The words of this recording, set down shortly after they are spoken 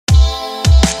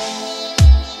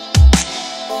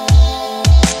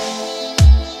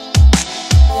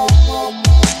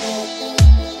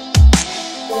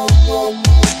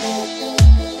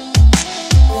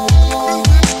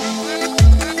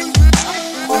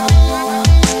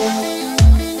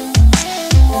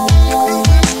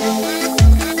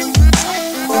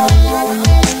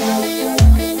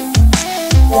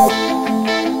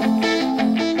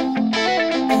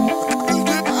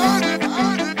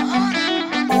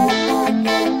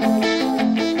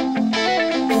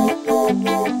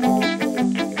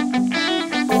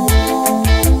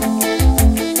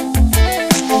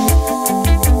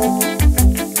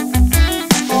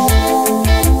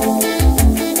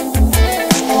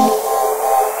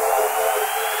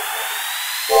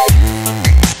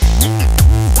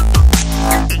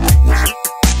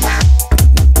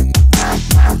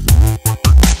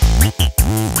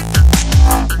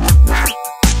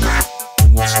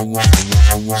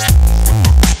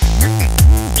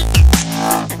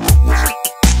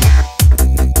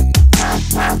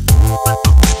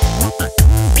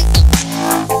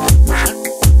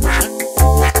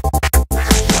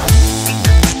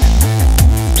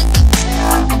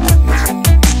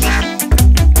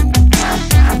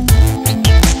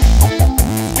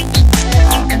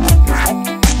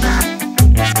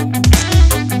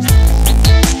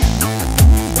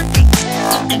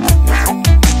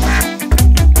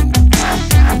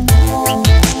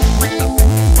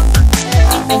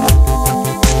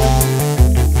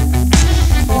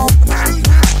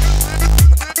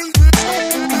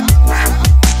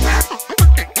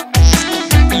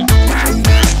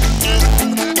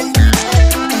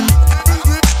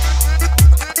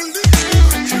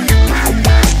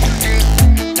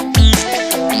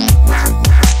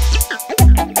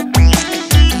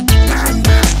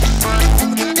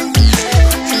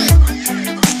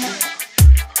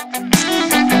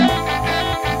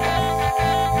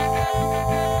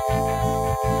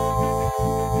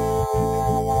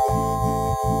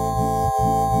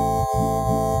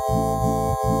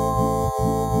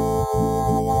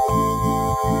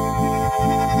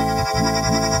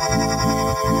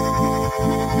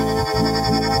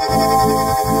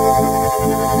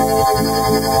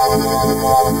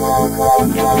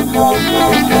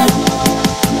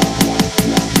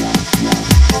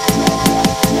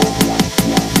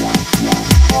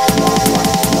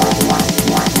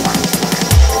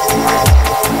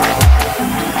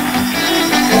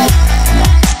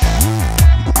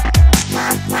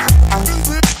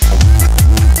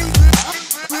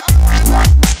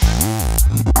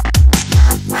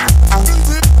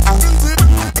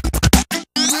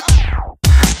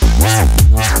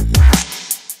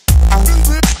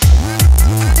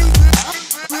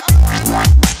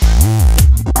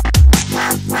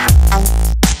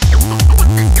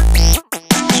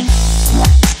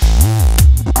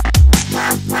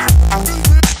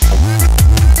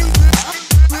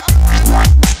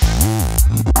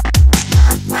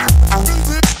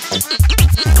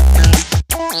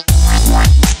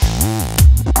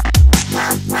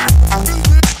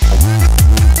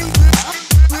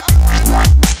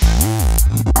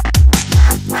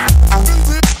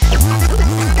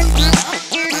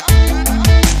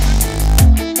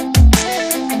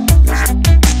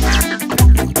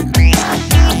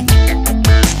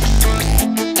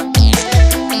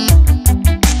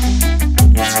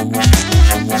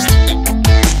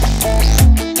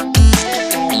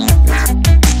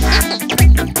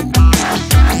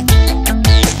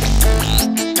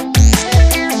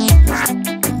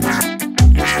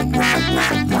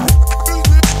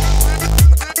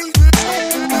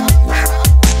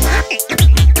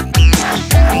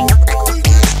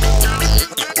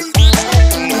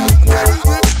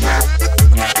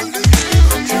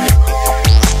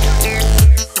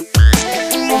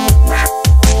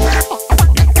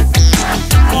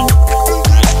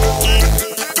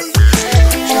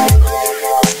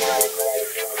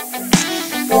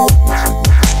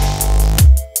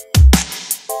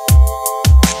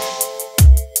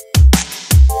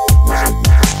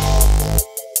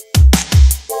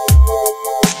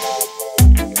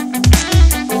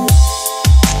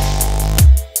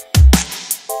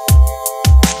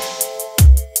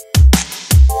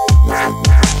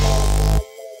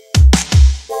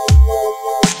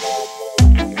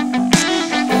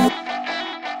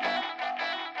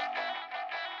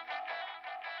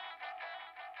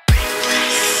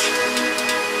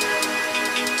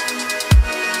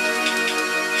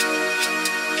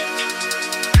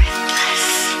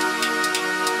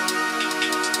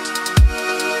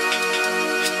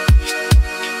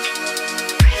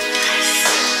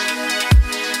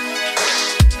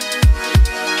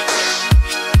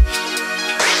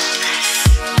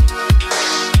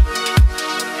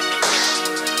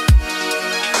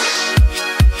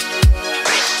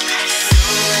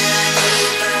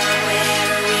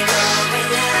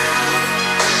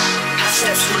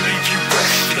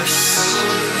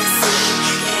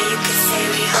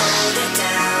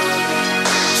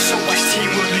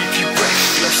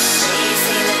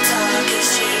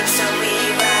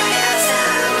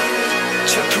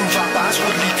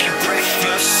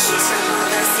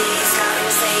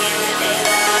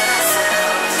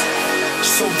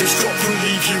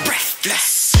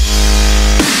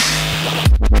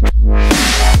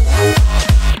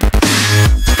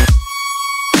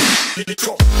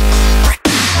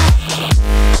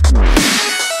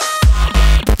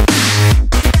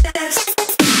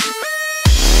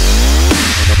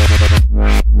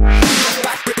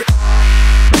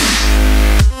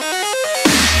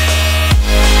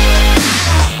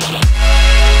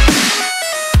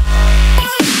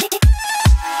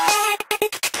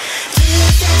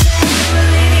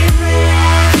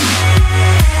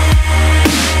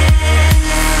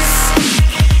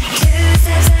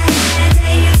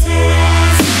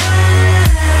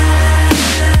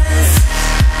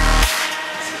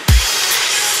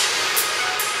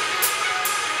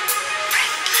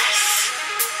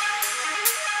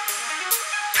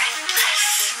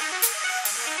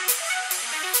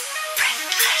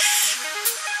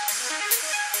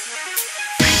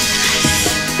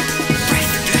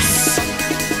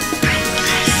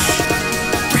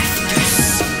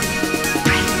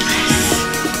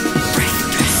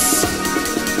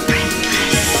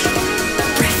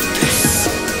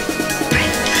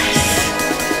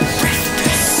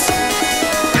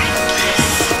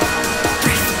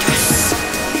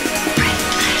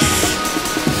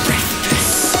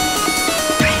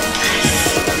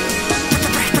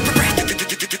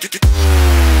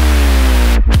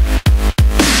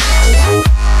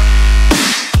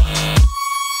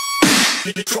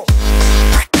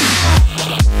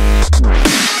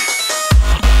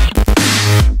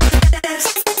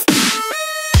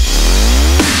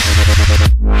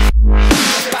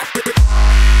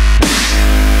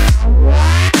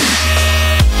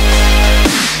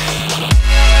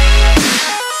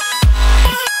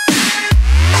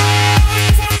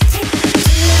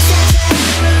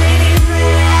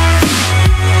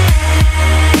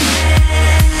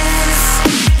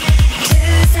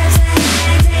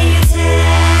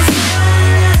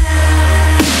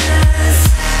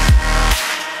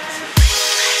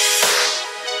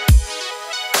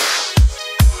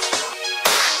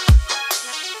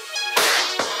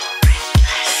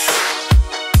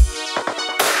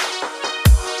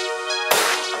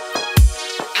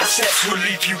Steps will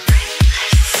leave you.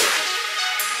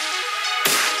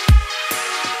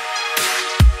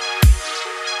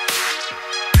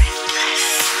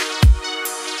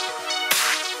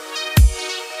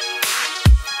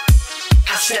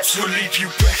 Our steps will leave you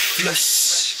breathless.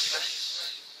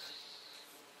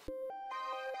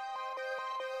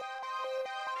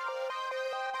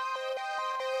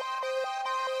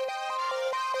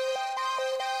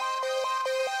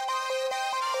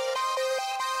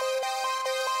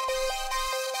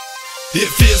 It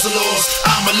fears the laws,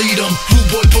 I'ma lead them. Rude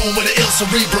boy born with an ill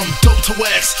cerebrum. Dope to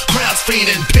wax, crowds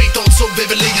fiending. Paint thoughts so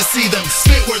vividly you see them.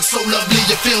 Spit words so lovely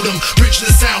you feel them. Bridge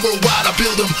the sound worldwide, I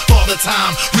build them. Father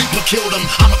time, Reaper killed them.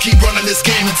 I'ma keep running this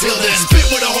game until then. Spit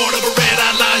with a heart of a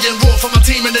red-eyed lion. Roar for my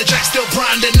team and the jack still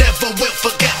grinding. Never will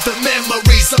forget the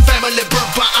memories of family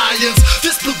burnt by irons.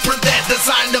 This blueprint that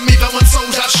designed them. Even when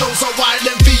sold out shows are wild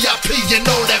and VIP. You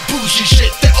know that bougie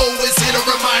shit that always hit a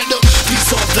reminder. These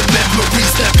are the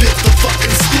memories that built the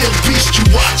fucking steel beast you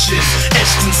watching,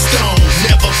 etched in stone,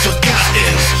 never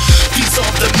forgotten. These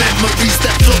are the memories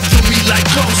that flow through me like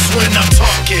ghosts when I'm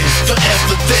talking.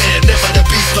 Forever there, never to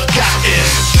be forgotten.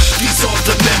 These are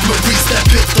the memories that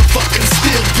built the fucking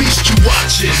steel beast you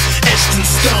watching, etched in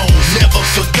stone, never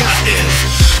forgotten.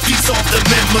 These are the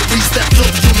memories that flow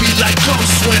through me like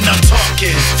ghosts when I'm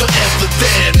talking. Forever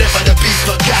there, never to be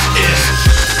forgotten.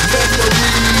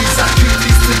 Memories, I keep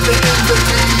these to the end of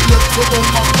me. Look to all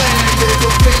my family,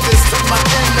 middle fingers to my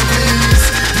enemies.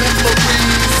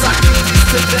 Memories, I keep these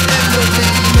to the end of me.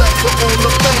 Love for all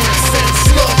the fans, send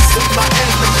slugs to my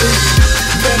enemies.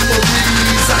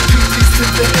 Memories, I keep these to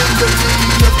the end of me.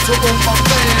 Look to all my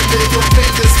family, middle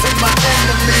fingers to my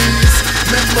enemies.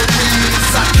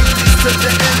 Memories, I keep these to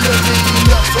the end of me.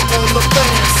 Love for all the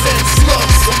fans, send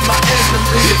slugs to my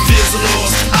enemies. It feels the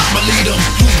laws, I'ma lead them.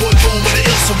 Rude boy born with an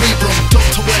ill cerebrum.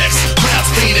 Dope to wax, crowds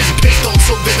fiending. Paint thoughts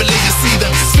so vividly you see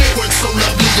them. Spit words so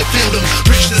lovely you feel them.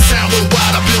 Bridge the sound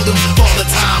worldwide, I build them. All the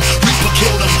time, Reaper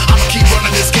kill them. I'ma keep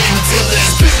running this game until then.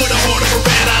 Spit with a heart of a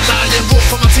red-eyed lion. Roar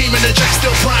for my team and the jack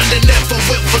still grinding. Never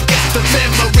will forget the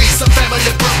memories of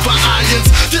family burnt by irons.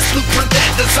 This blueprint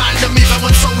that designed them. Even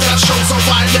when sold out shows are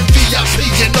wild and VIP.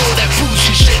 You know that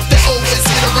bougie shit that always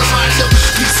hit a reminder.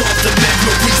 These are the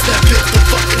memories that built the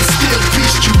fucking steel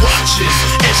beast you watching,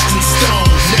 etched in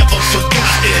stone, never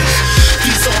forgotten.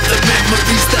 These are the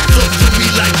memories that flow through me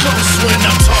like ghosts when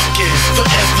I'm talking.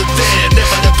 Forever there,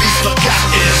 never to be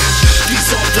forgotten. These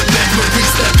are the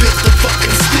memories that built the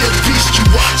fucking steel beast you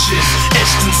watching,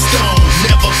 etched in stone,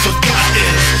 never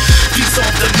forgotten. These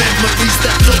are the memories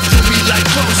that flow through me like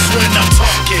ghosts when I'm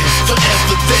talking.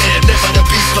 Forever there, never to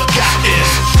be forgotten.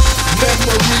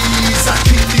 Memories, I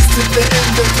keep these to the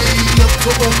end of me. Look to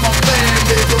all my family,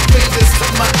 middle fingers to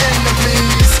my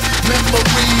enemies.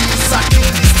 Memories, I keep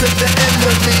these to the end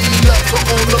of me. Love for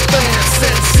all the fans,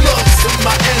 send slugs to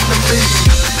my enemies.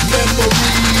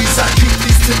 Memories, I keep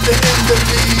these to the end of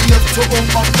me. Look to all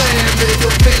my family,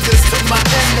 middle fingers to my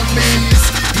enemies.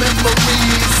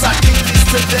 Memories, I keep these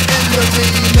to the end of me.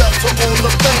 Love for all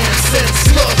the fans, send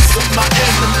slugs to my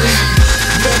enemies.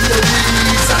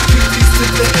 Memories, I keep these to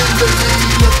the end of me.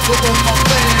 Look to all my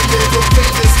family, middle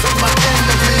fingers to my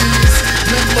enemies.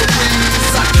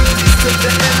 Memories, I keep these to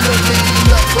the end of me.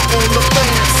 Love for all the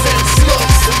fans, send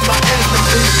slugs to my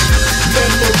enemies.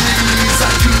 Memories, I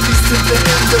keep these to the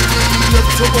end of me. Look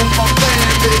to all my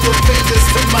family, middle fingers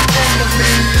to my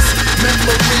enemies.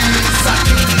 Memories, I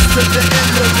keep these to the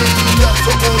end of me. Love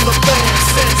for all the fans,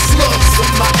 send slugs to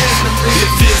my enemies.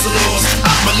 It feels the laws,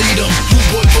 I'ma lead them. Rude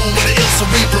boy born with an ill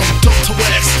cerebrum. Dope to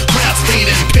wax, crowds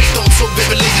fiending. Paint thoughts so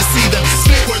vividly you see them.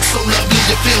 Spit words so lovely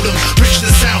you feel them. Bridge the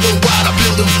sound worldwide, I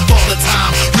build them. All the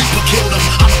time, Reaper kill them.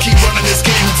 I'ma keep running this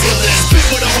game until then. Spit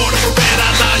with a heart of a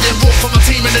red-eyed lion. Roar for my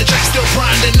team and the jack still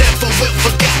grinding. Never will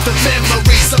forget the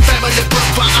memories of family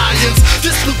burnt by irons.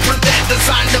 This blueprint that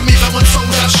designed them. Even when sold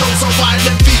out shows are wild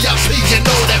and VIP. You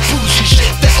know that bougie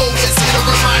shit that always hit a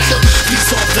reminder. These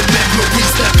are the memories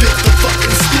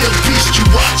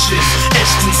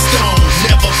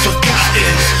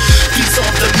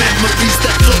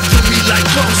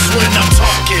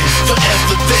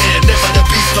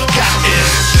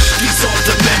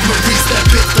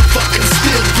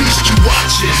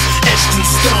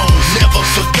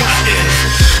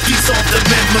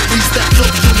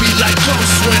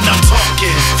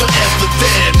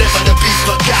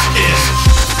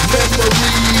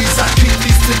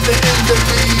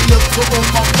to all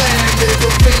my fans,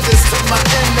 middle fingers to my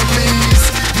enemies.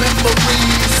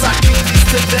 Memories, I keep these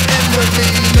to the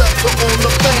enemy. Love to all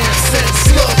the fans, send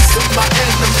slugs to my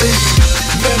enemy.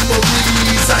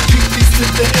 Memories, I keep these to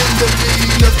the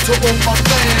enemy. Love to all my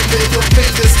fans, middle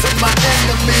fingers to my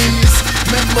enemies.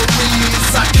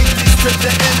 Memories, I keep these to the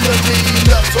enemy.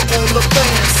 Love to all the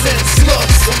fans, send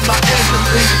slugs to my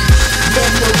enemy.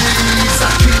 Memories,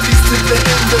 I keep these to the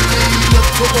enemy.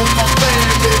 Love to all my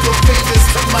fans, middle fingers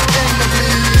to my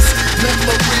enemies.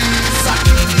 Memories, I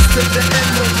keep these to the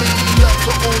enemy. Love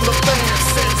to all the fans,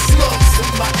 send slugs to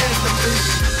my enemy.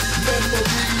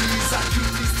 Memories, I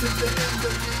keep these to the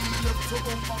enemy. Love to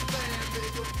all my fans,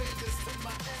 middle fingers to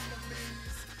my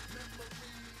enemies.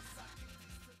 Memories, I keep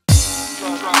these to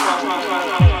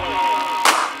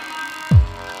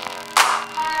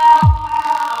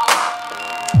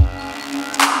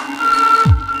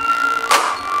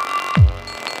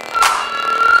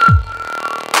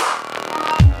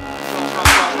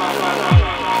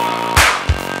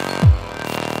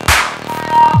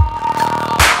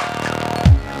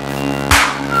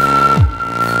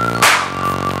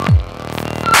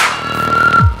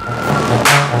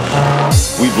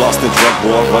Lost the drug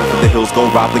war, run from the hills, go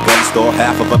rob the gun store.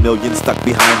 $500,000 stuck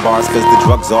behind bars cause the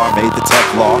drug czar made the tough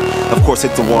law. Of course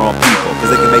it's a war on people, cause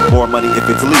they can make more money if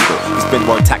it's legal. We spend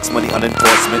more tax money on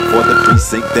enforcement for the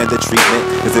precinct than the treatment,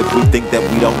 as if we think that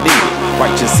we don't need it.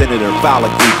 Righteous senator, file a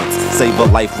grievance, save a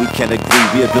life, we can agree.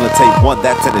 Rehabilitate one,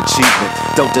 that's an achievement.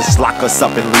 Don't just lock us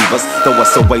up and leave us, throw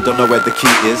us away, don't know where the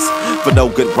key is. For no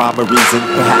good rhyme or reason,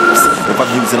 perhaps. If I'm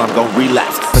using, I'm gonna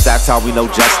relapse. But that's how we know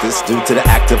justice, due to the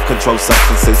act of controlled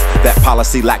substances. That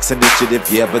policy lacks initiative,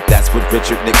 yeah, but that's what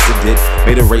Richard Nixon did.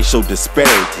 Made a racial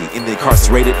disparity in the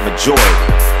incarcerated majority.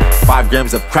 5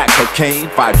 grams of crack cocaine,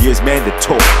 5 years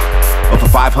mandatory. But for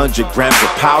 500 grams of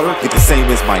powder, get the same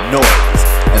as minorities.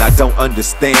 And I don't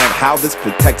understand how this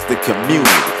protects the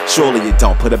community. Surely it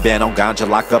don't. Put a ban on ganja,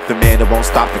 lock up the man, it won't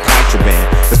stop the contraband.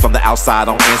 Cause from the outside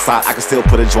on inside, I can still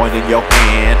put a joint in your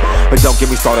hand. But don't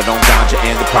get me started on ganja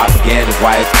and the propaganda,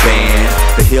 why it's banned.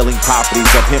 The healing properties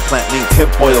of hemp plant mean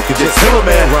hemp oil can just heal a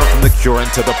man. Run from the cure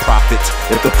into the profit.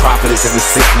 If the profit is in the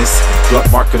sickness, drug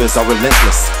marketers are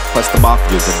relentless. Plus the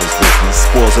mafia's in this business.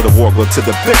 Spoils of the war go to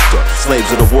the victor. Slaves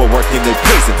of the war working in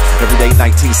prison. Every day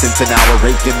 19 cents an hour,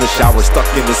 raped in the shower, stuck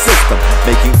in the system.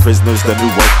 Making prisoners the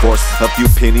new workforce. A few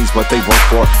pennies what they work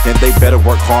for, and they better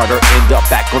work harder. End up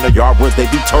back on the yard where they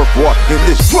do turf war in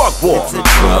this drug war. It's a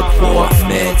drug war,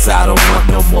 meds I don't want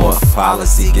no more.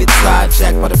 Policy gets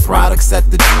hijacked by the products at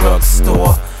the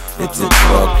drugstore. It's a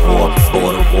drug war,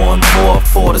 order one more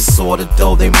for the sort of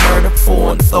dough they murder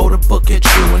for and throw the book at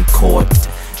you in court.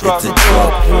 It's a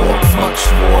drug war, much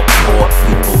more poor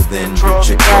people than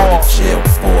Richard go to jail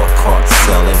for caught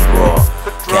selling raw.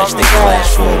 Catch they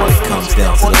clash for when it comes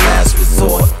down to the last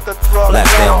resort.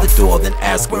 Blast down the door, then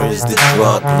ask where is the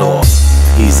drug lord.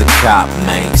 He's a cop,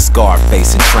 man,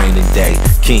 Scarface and Training Day,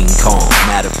 King Kong.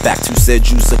 Matter of fact, who said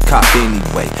you's a cop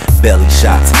anyway? Belly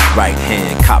shots, right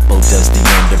hand, Capo does the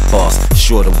underboss.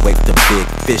 Sure to wake the big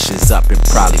fishes up and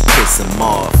probably piss them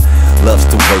off. Loves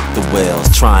to wake the whales,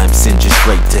 try and send you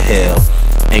straight to hell.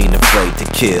 Ain't afraid to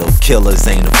kill, killers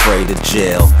ain't afraid of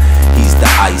jail. He's the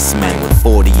Iceman with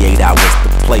 48 hours to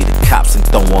play the cops and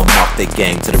throw them off their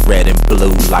game till the red and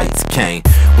blue lights came.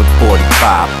 With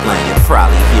 45 playing, you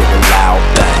probably hear a loud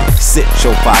bang. Sit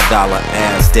your $5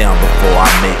 ass down before I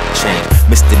make a change.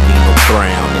 Mr. Nino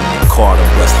Brown and then Carter,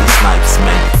 Wesley Snipes,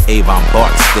 man. Avon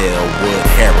Barksdale, Wood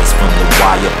Harris from the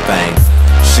Wire Fame.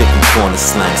 Shipping corner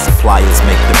slang, suppliers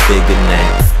make the bigger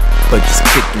name. But just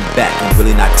kicking back and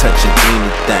really not touching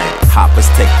anything. Hoppers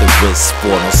take the risk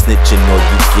for no snitching or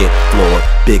you get floored.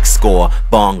 Big score,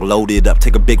 bong loaded up,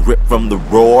 take a big rip from the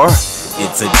roar.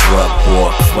 It's a drug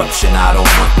war, corruption I don't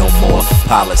want no more.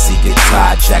 Policy gets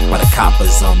hijacked by the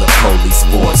coppers on the police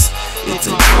force. It's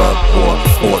a drug war,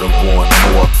 order one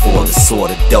more for the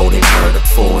sort of dough they murder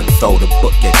for and throw the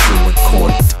book at you in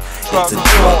court. It's a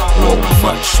drug war,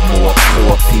 much more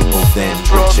poor people than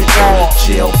Richard go to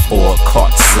jail for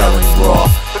caught selling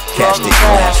raw. Cash they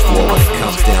flash for when it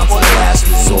comes down to the last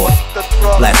resort.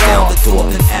 Blast down the door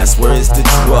and ask where is the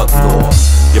drug lord.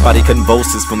 Your body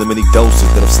convulses from the many doses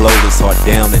that have slowed this heart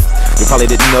down. And you probably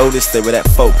didn't notice they were that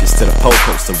focused to the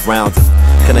po-post around it.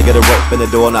 Can I get a rope in the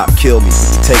door knob? Kill me,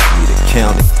 take me to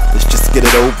count it. Let's just get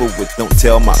it over with, don't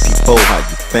tell my people how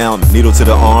you found it. Needle to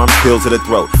the arm, pill to the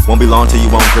throat. Won't be long till you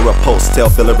won't hear a pulse. Tell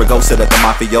Philip Ragosa that the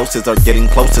mafiosos are getting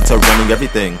closer to running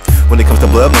everything. When it comes to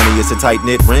blood money, it's a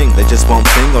tight-knit ring. They just won't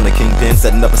sing on the kingpin,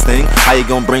 setting up a sting. How you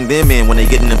gonna bring them in when they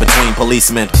getting in between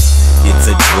policemen? It's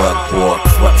a drug war,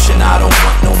 corruption I don't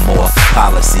want no more.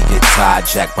 Policy gets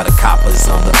hijacked by the coppers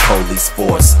on the police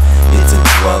force. It's a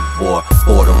drug war,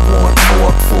 order warrant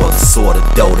more for the sort of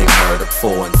dough they murder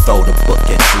for and throw the book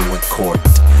at you in court.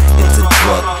 It's a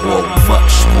drug war,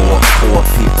 much more poor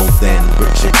people than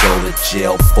richer go to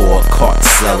jail for. Caught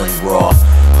selling raw,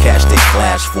 cash they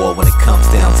flash for when it comes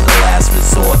down to the last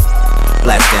resort.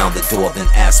 Blast down the door, then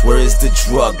ask, where is the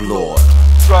drug lord?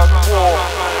 Drug war.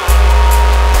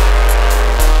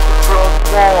 Drug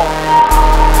war.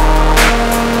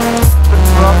 The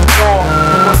drug war.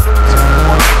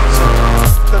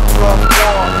 The drug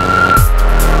war.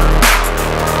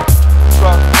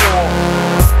 Drug war.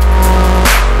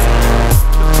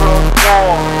 The drug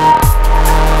war.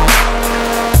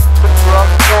 The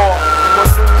drug war.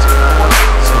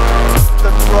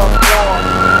 The drug war.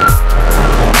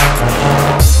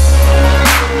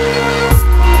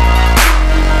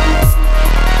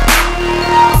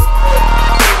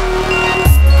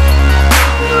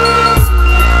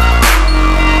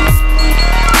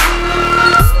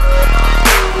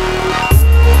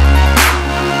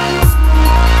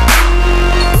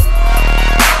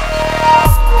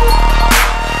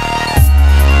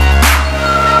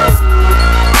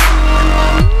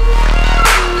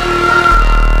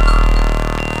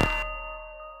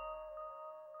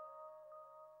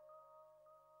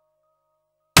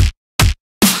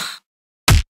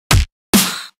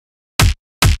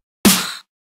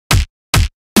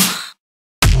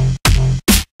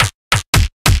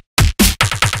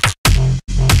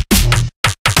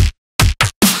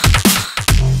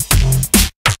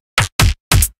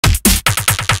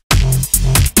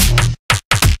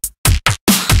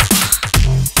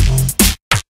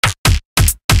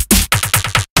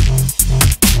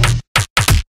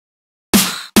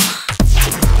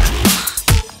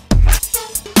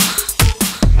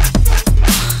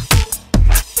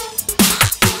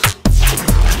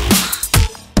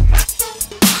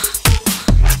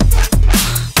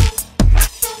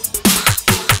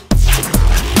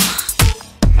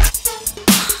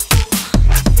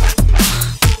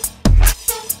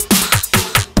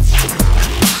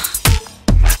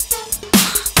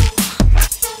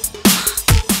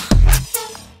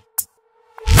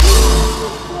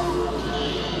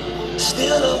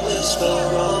 Still a whisper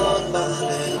on my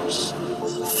lips,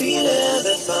 feeling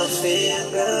that my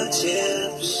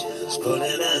fingertips is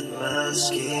pulling at my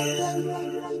skin.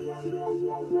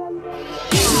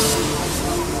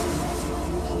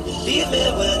 You leave me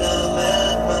when I'm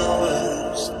at my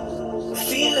worst,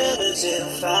 feeling as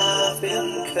if I've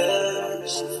been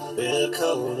cursed with a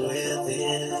cold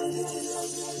within.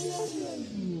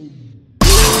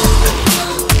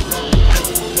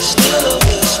 Still a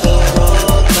whisper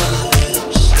on my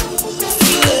lips,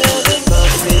 feeling that my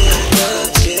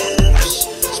fingertips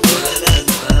is pulling at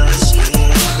my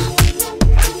skin.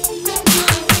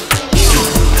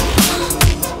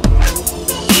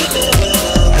 Leave me when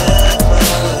I'm at my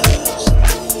worst,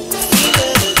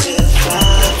 feeling as if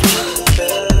I've been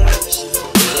cursed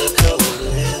with a cold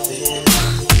within.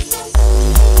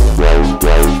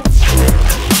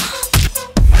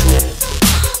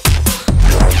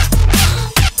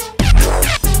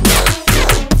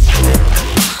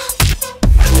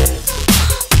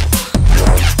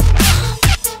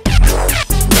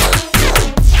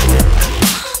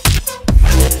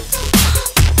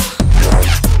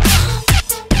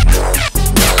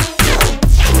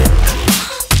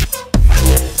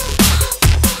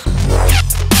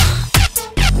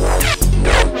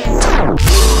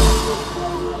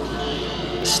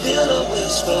 Still a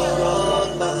whisper on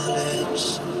my lips,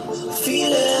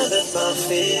 feeling that my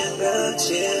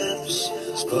fingertips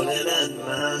is pulling at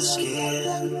my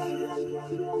skin.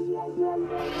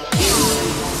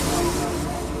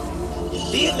 You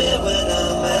leave me when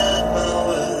I'm at my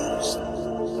worst,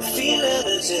 feeling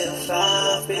as if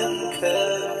I've been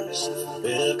cursed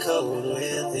with a cold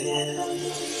within.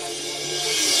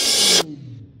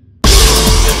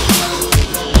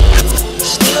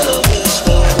 Still a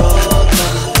whisper on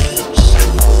my lips,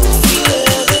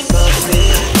 feeling that my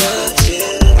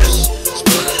fingertips is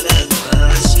pulling at my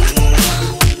skin.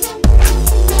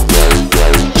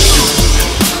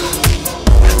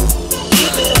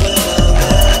 Leave me when I'm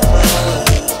at my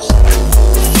worst,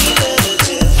 feeling as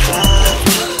if I've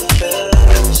been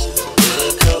cursed with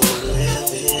a cold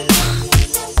within.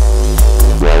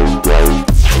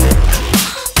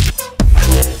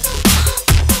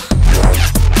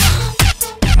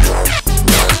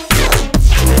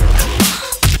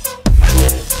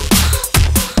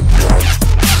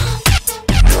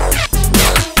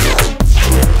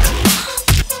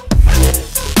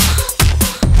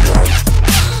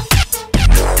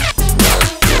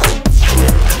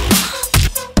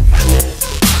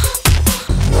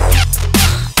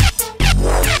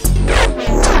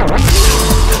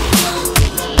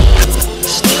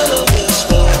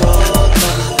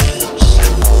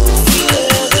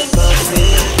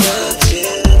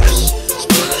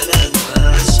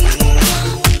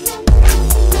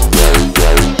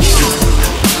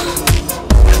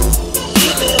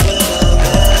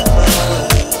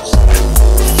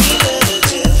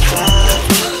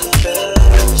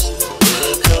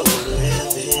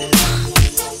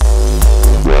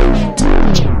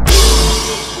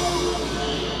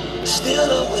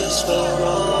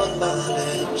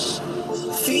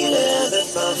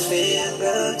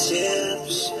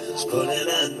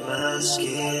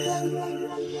 Leave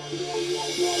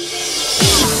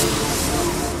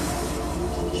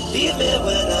me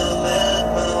when I'm at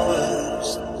my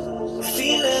worst,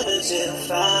 feeling as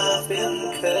if I've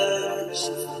been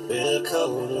cursed with a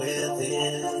cold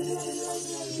within.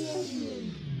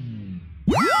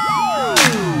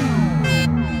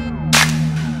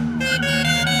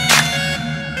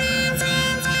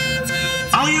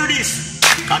 How you hear this?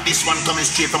 Got this one coming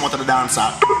straight from out of the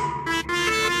dancer.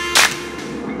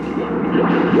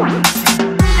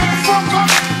 Fuck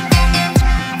up.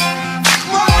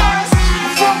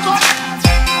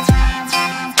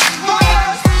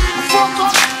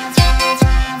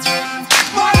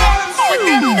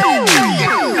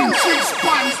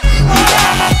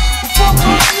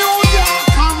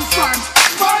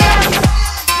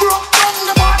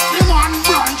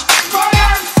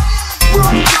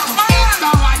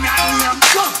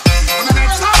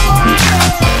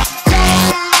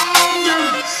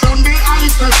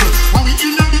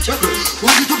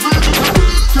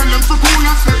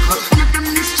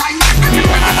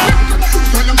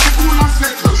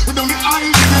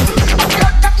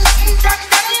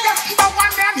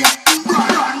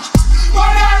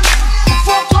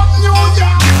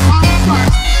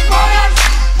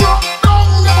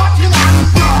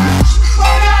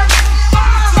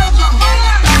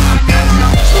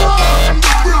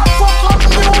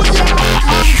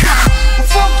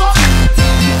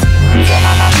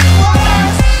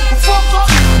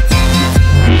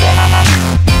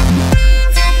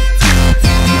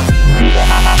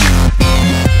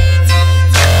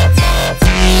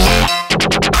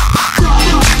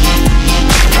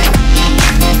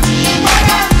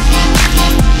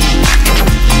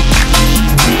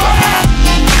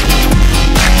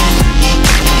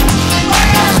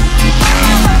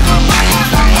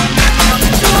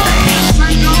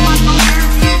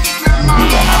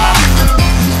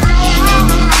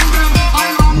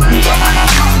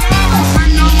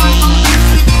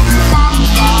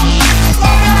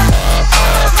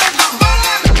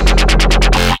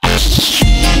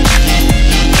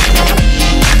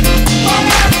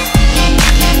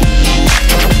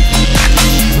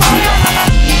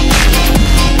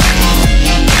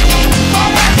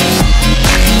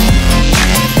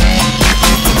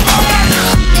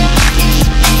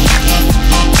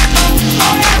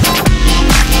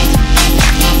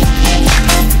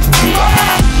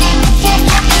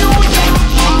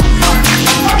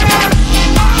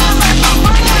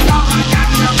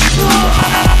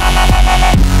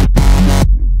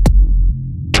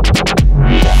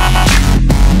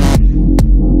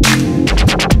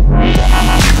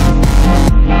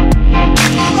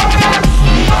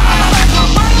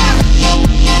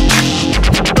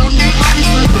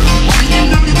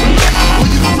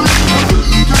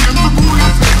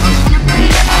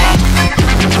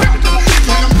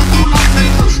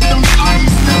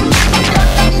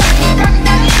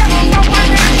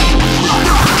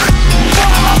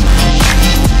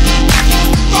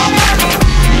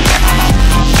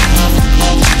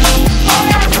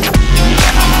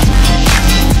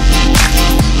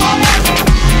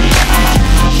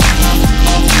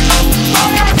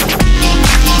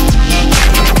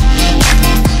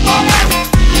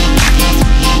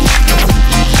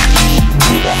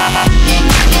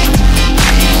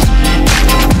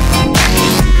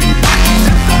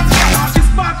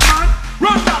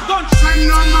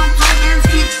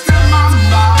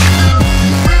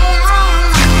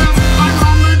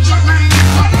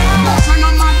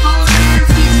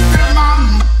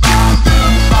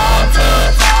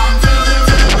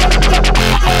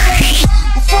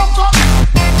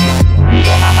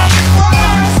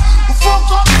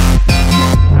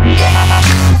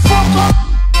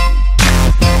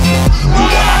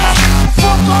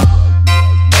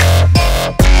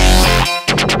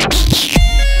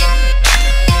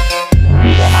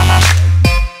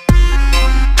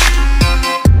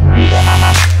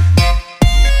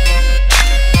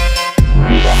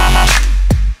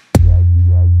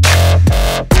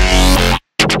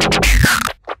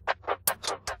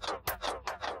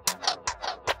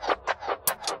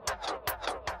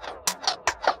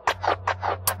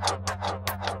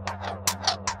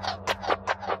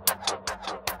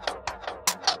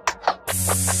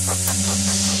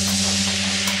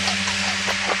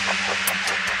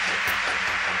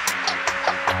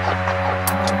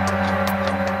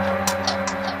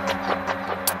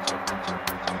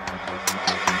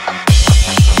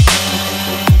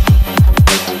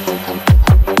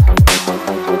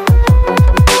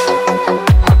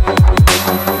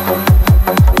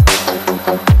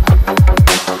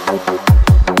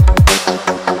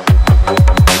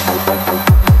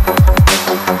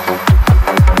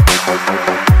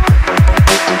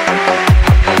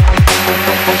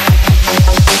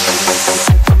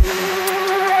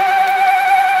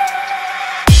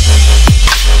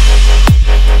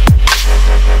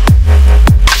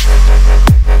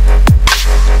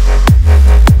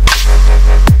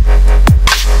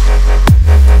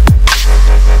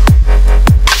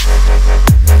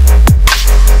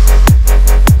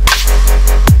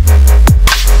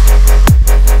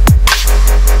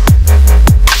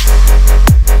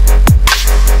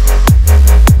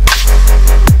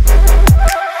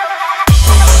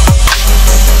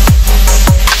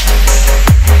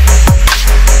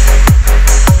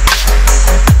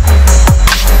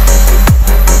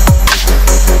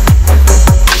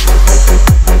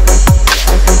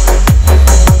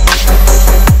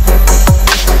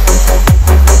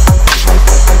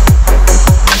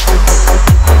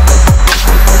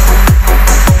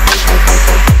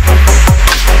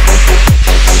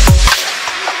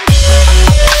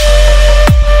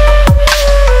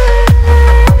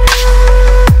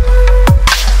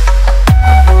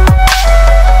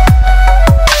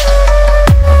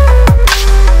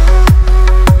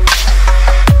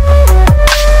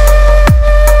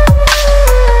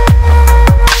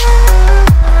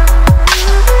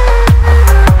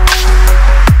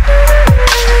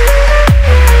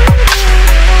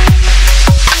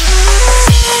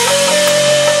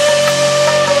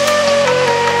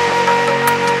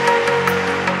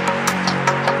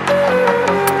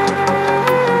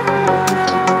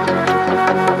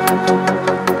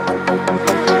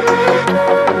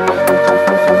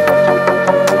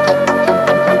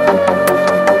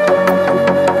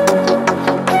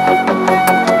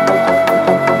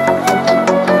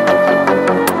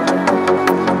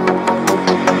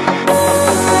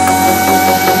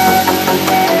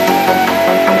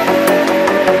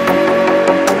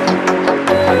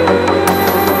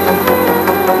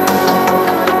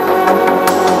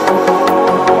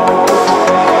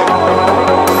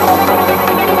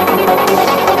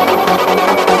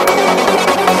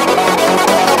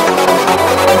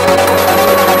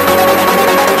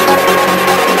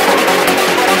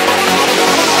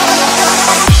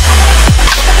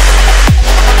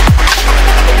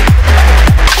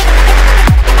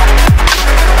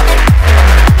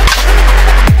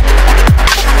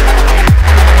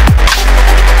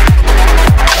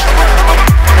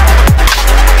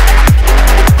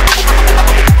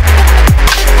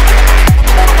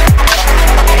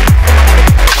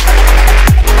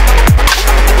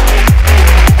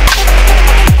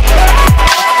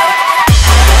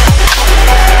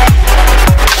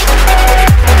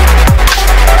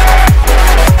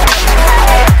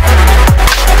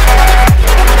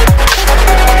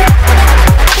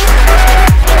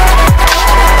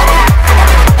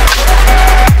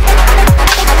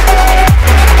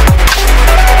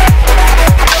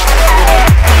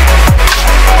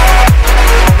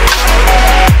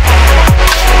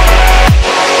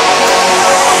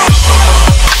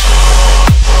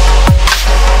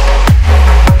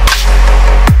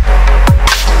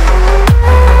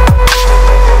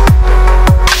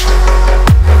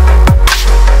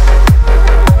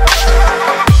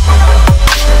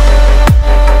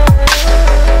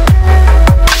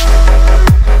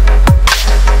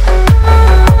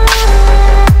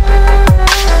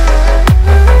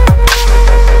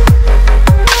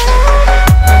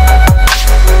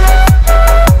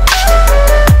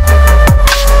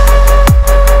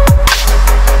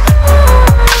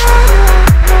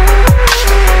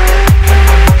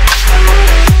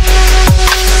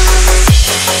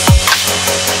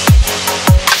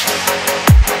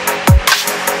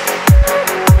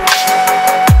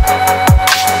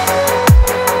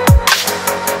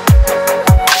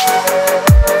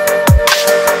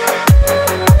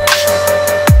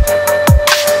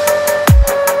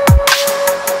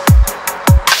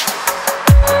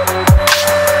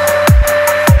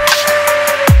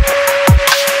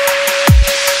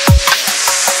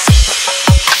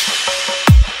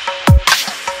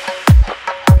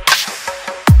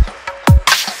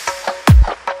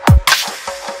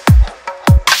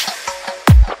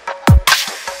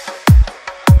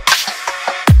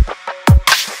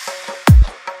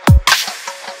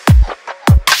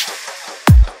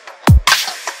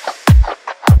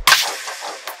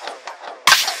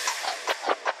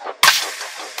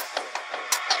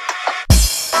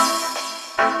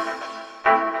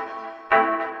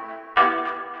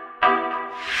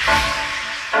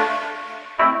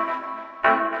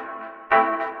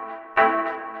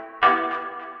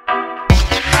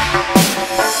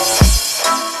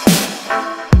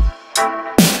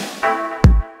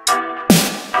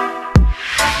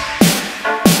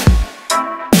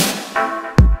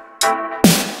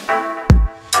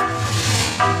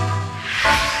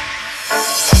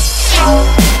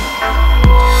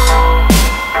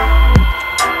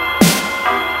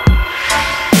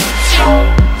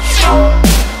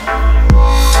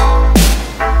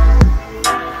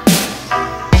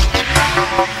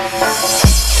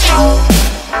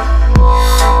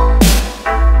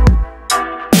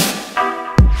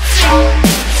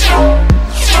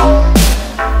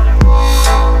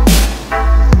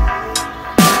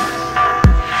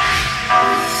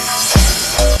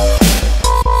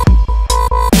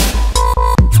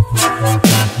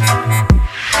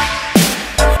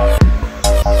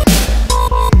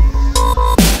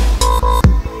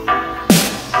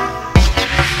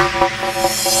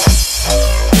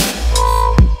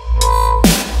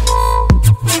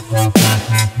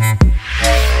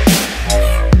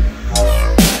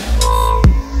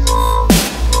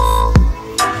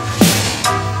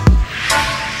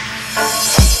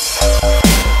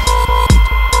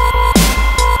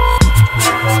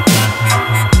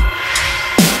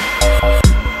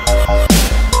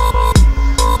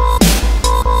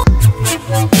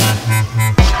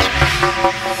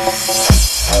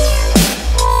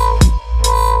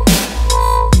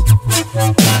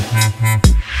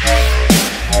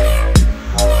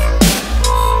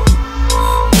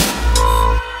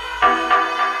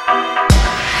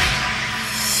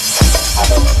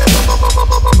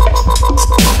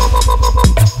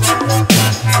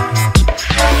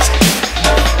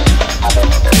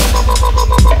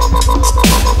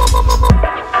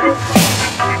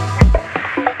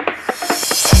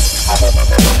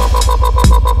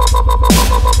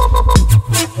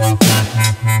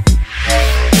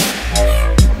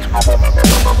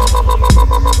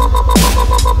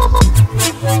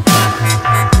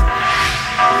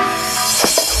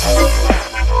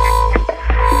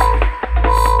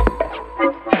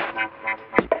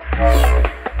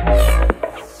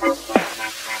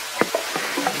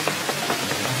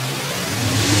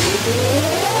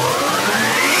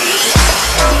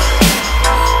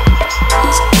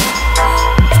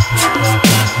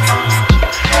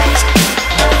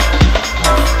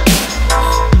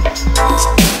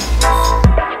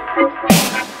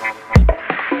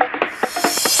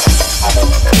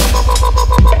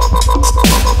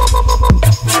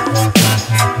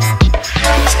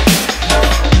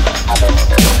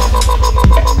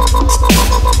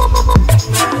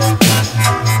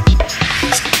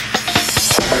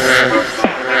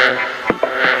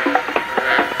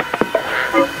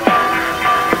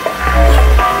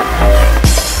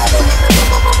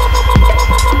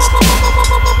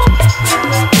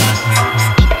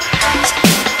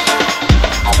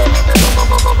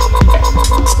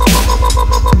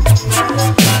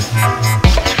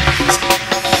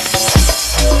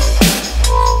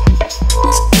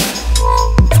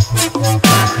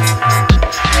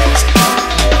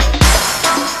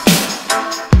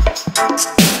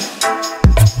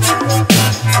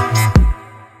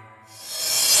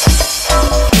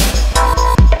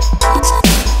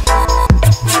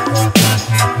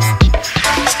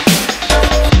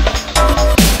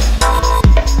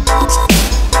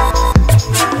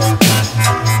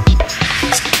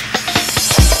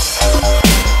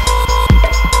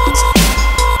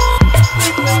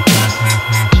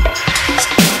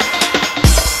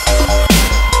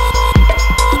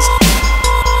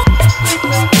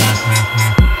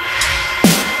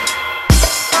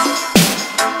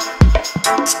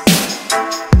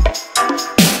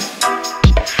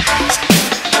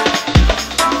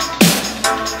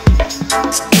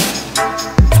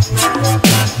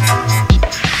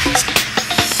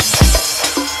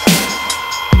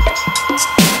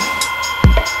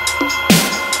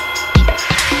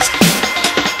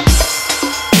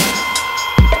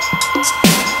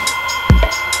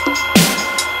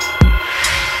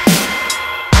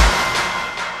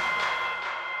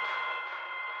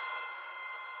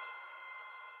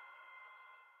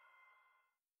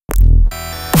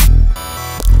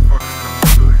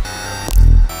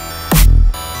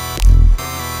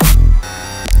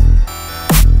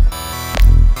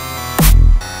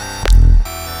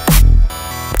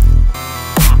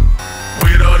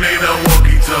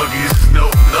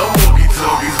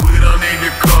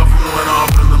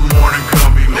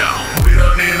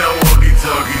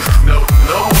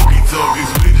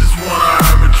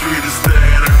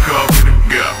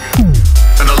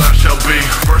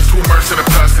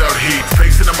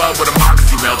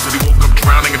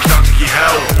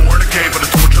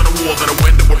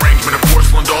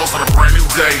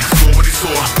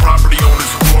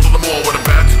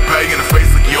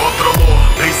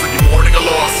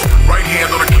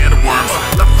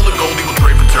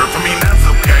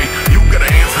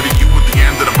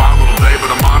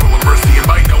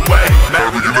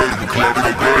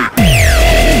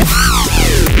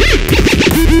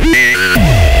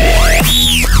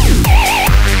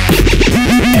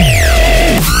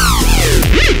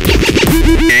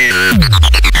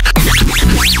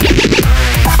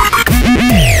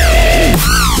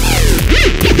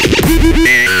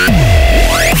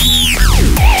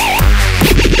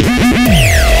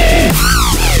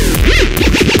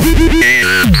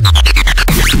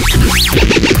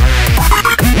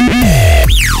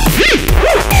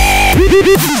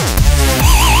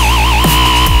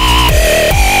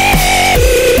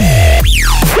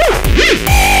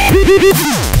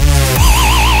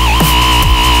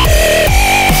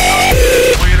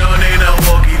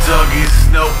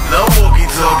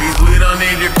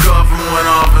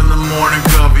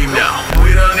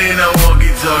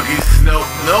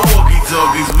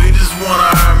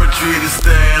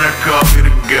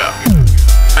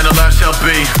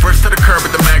 be. First to the curb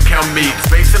at the mad cow meet.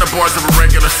 Space in the bars of a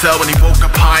regular cell when he woke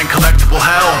up high in collectible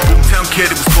hell. Boomtown kid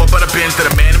who was taught by the bins that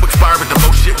a man who expired with the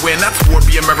most shit win. That's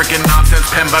warby American nonsense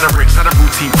penned by the rich, not a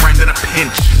routine friend in a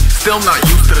pinch. Still not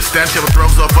used to the stench, yeah, it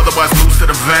throws off otherwise loose to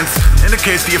the vents. In the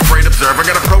case the afraid observer,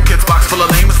 got a pro kids box full of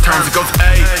lamest terms. It goes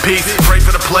A, peace, pray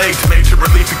for the plague, to nature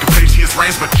relief and capacious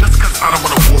rains. But just cause I don't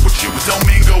wanna war with you, it don't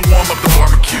mean go warm up the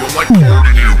barbecue. I'm like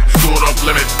pouring you, sort of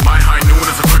limit. My high noon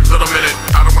is a quick little minute.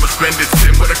 I don't wanna spend it,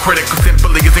 sim with a critic, who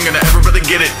simply isn't gonna ever really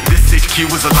get it. This HQ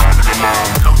is a line of the long.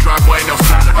 No driveway, no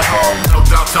sign of a home. No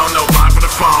downtown, no line for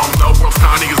the phone. No world's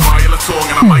tiny as violent song.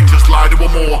 And I might just lie to a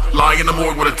more. Lie in the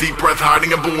morgue with a deep breath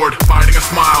hiding aboard. Fighting a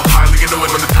smile, highly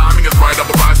annoyed when the timing is right. I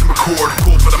will rise and record.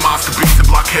 Cool for the monster beats and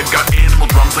blockhead. Got animal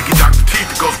drums like he Dr.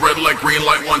 Teeth. It goes red like green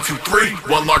light, 1, 2,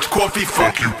 3. One large coffee,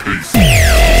 fuck you, peace.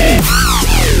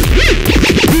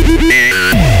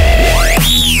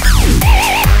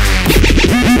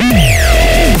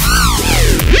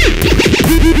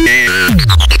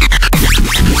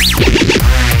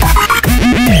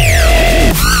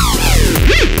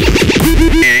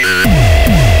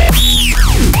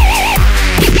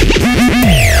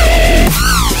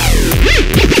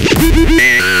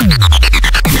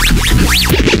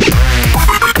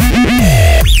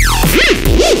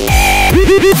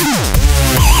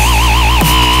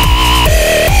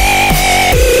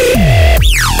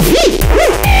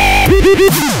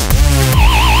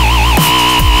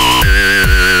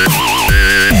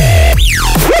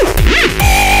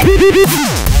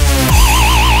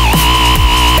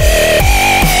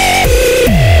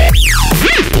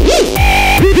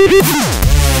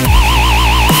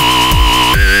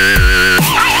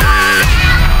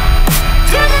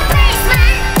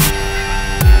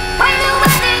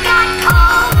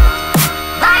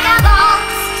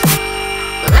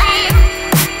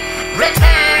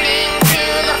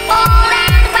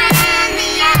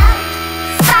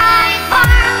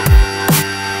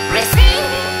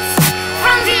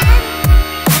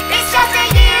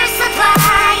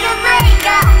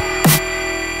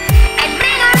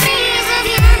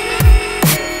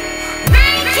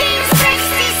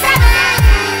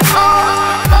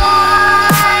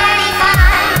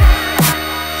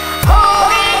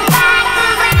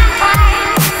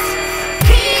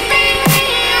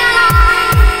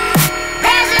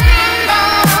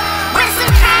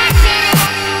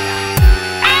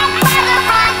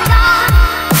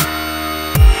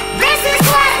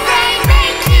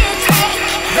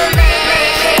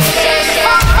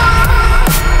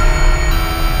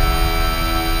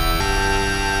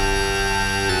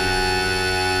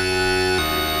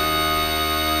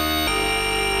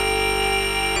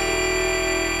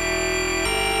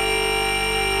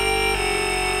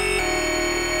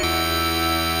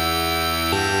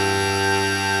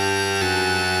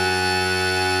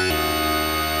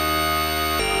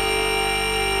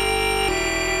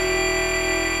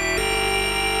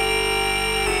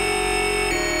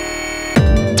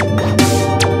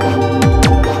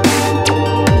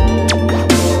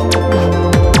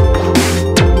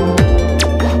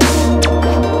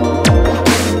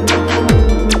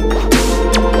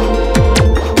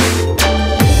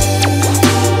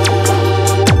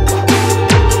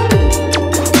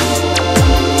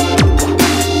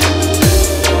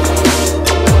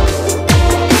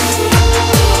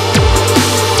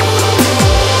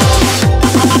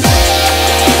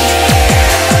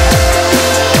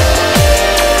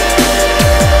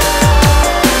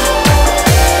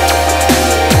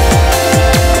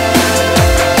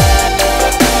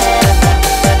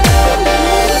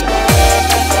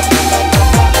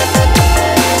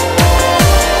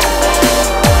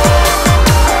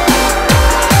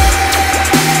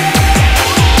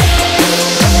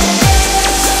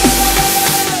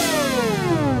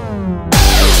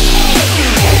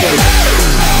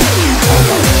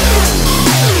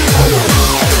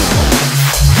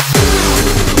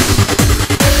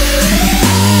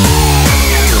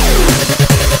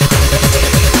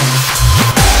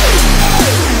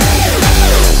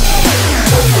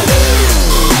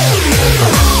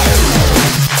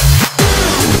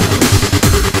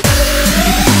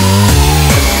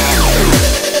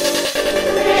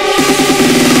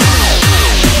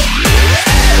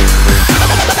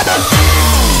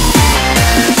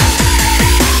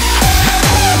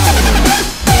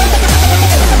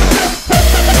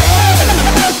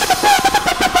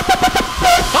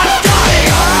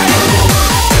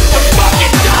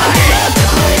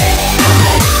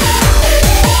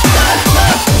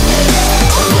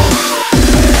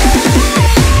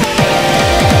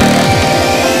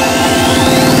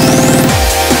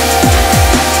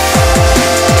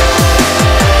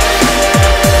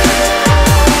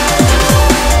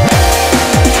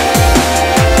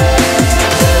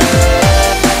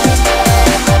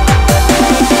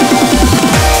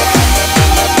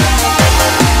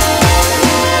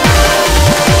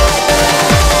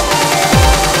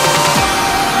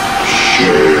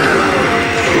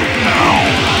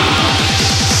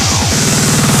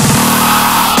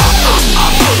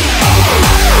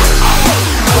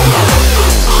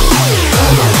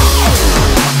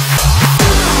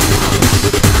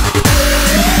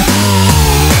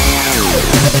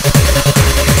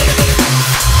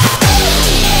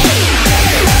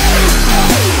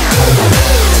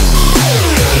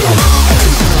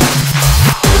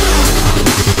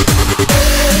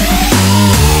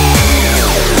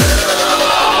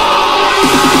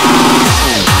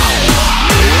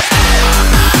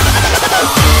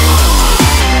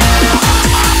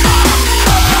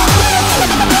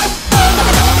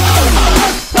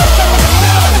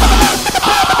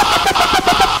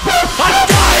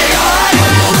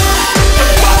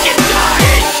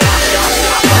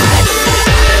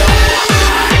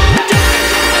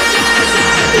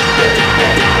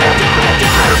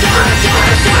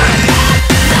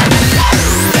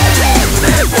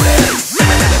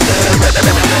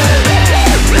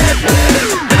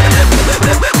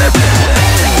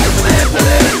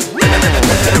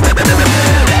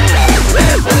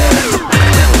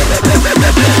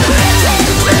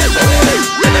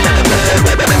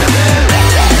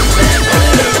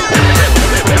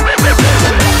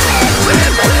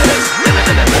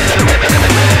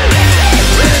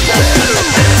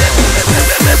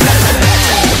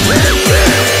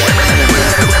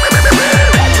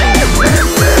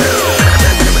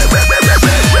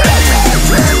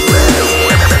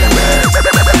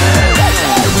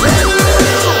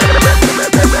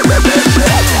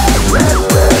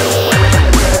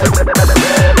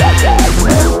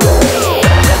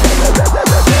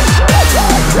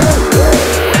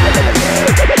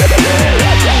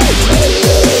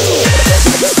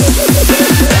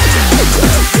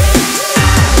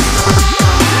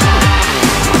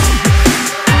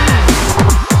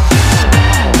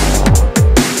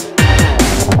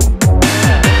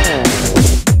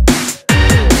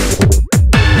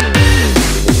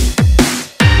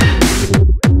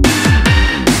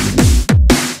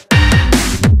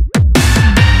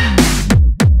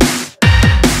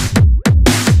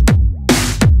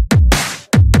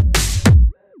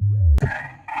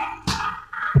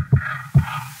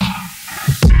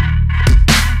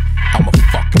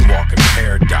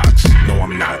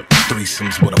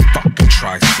 threesomes with a fucking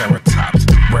triceratops.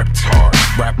 Reptar,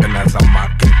 rapping as I'm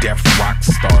mocking deaf rock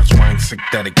stars, wearing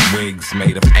synthetic wigs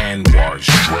made of anwars.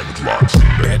 Dreadlocks,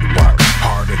 bedrock,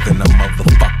 harder than a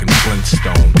motherfucking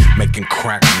Flintstone, making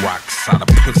crack rocks out of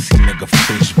pussy nigga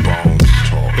fish bones.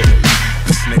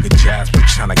 This nigga Jasper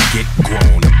tryna get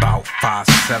grown. About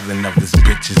 5'7" of his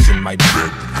bitches in my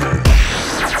bed.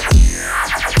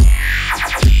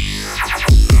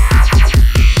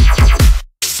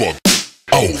 Fuck.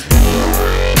 Oh.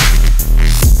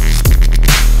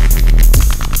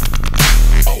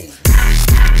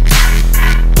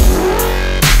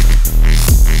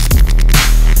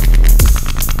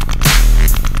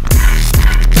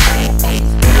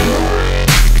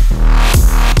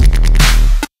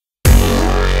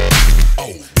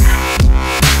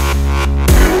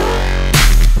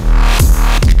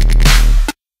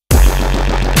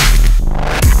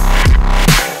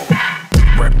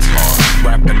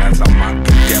 Rapping as I'm mocking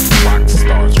deaf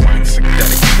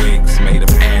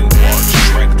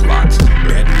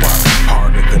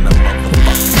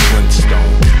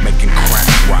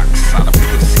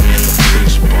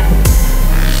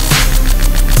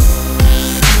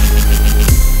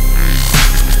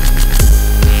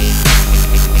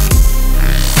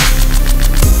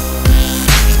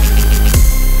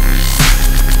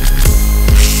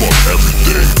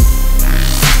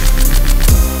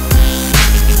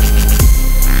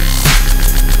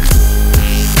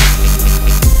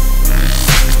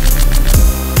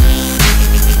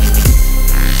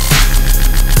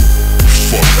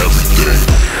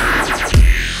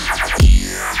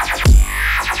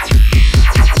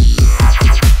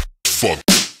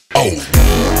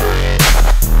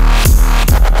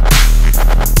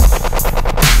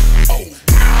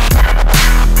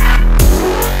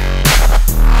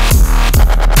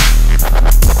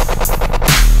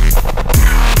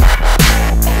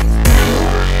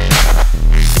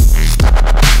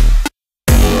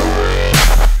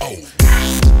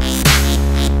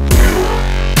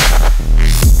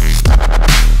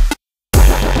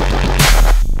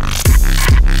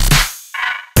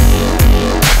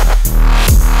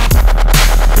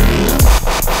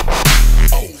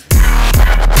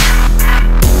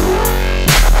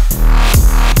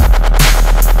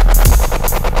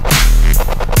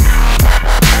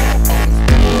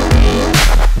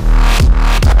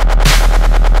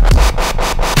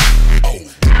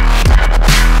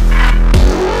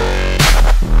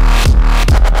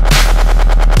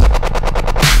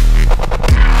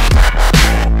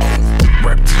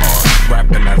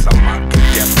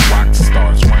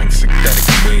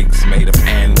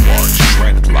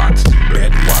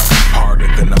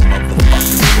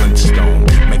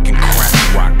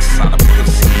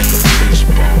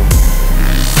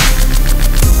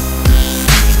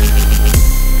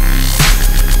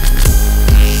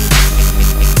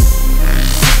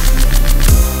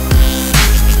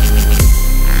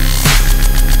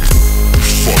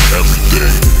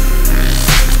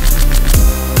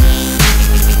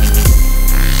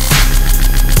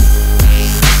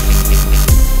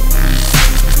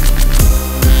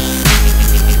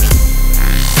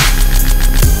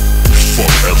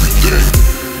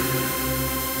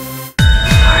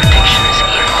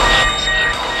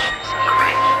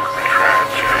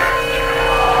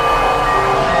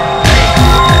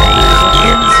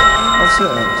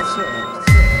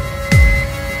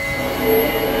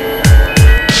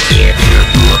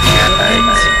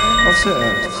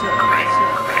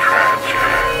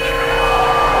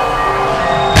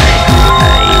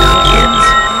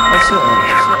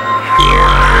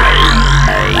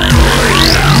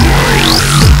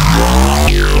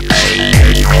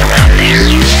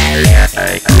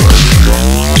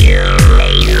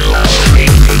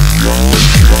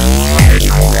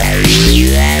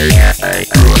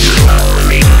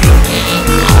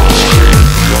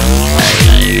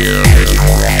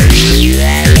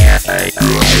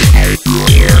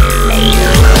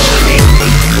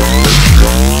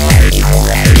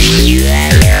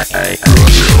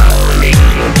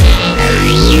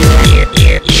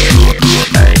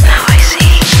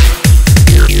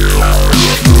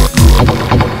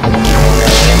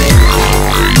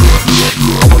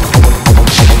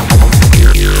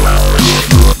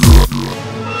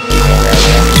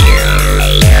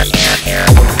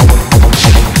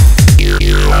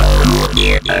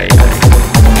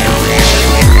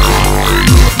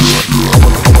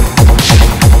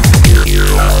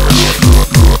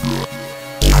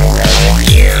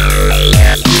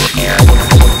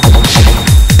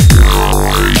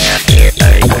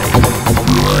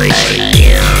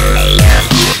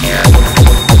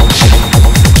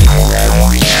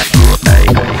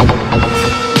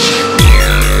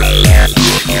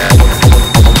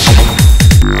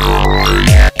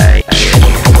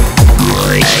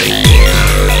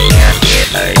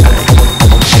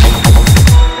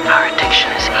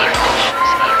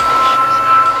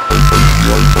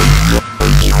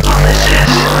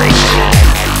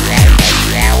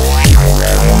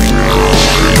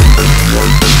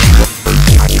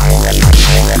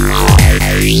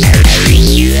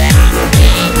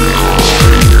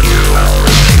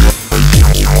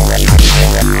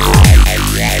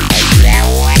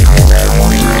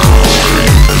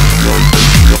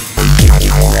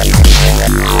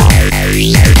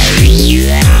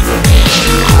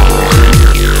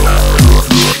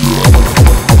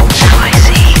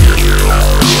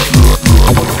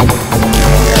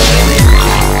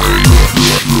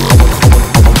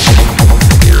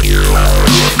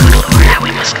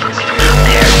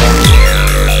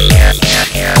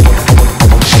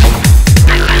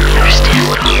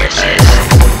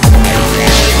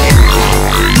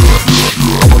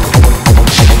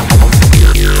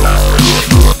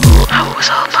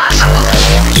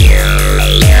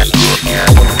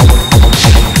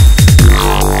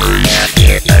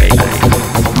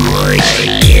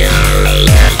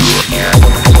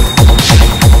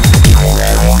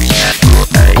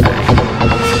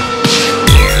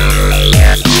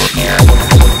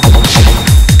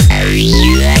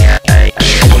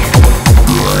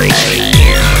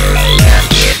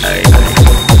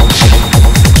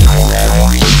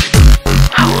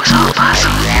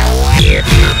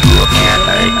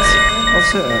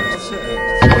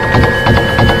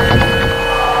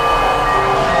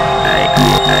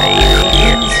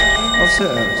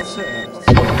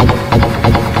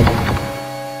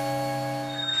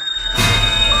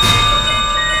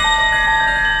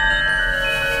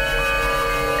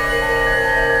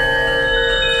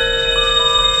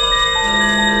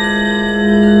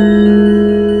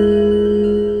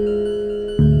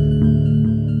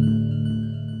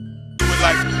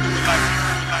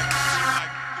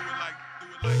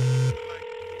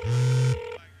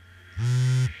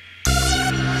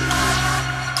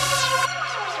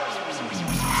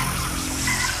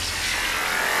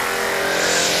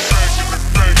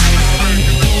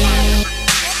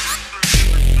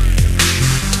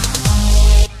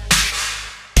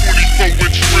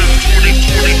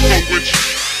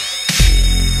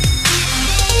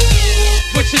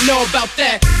What you know about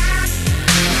that?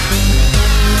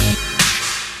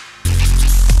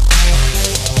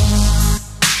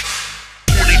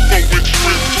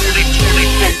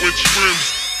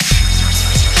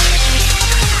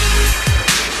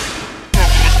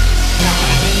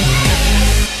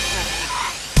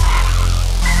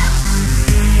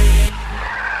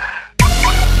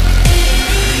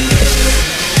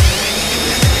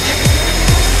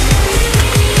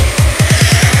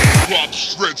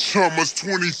 Stretch Hummers,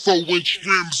 24-inch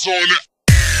rims on it.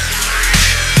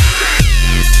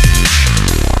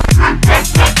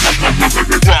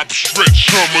 Drop stretch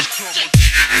Hummers.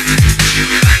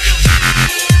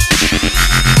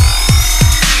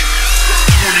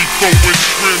 24-inch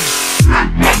rims.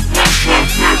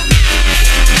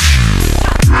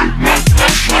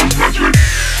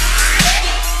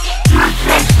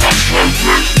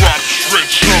 Drop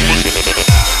stretch Hummers.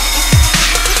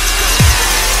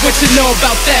 What you know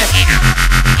about that?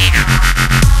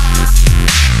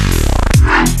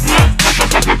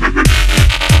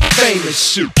 Famous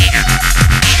shoot.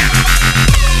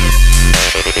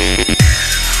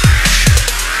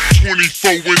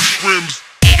 .24-inch rims.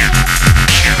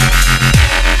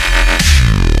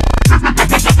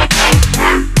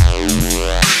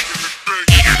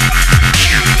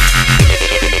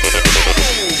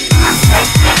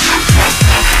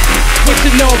 What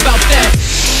you know about that?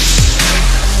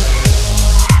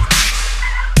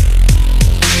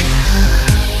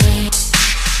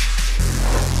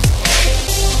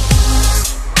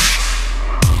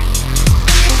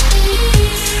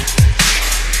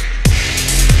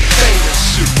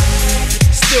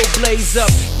 Still blaze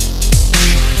up.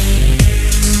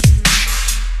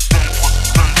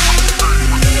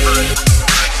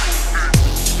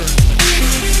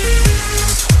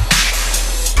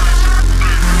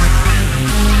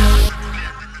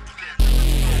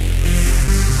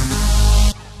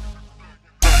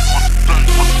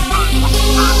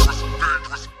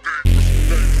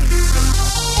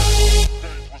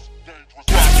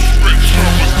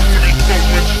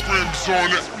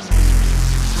 On it.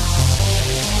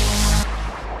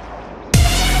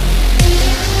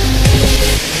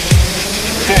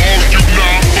 For all you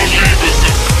non-believers,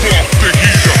 off the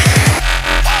heater.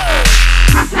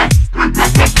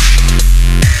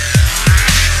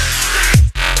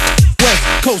 West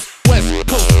Coast, West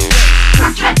Coast.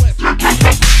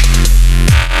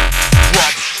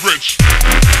 Drop stretch.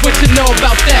 What you know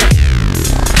about that?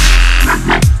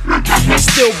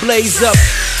 Still blaze up.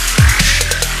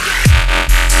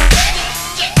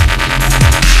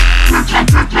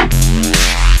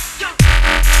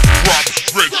 Drop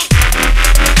stretch.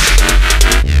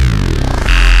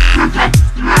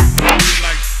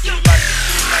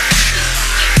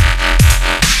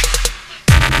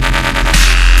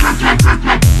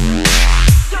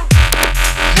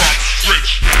 Drop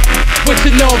stretch. What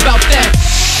you know about that?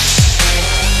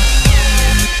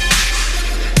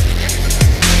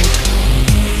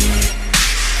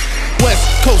 West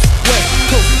Coast, West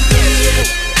Coast.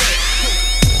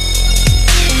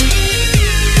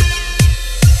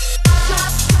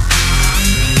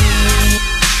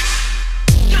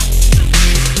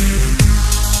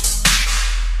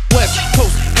 West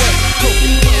Coast, West Coast.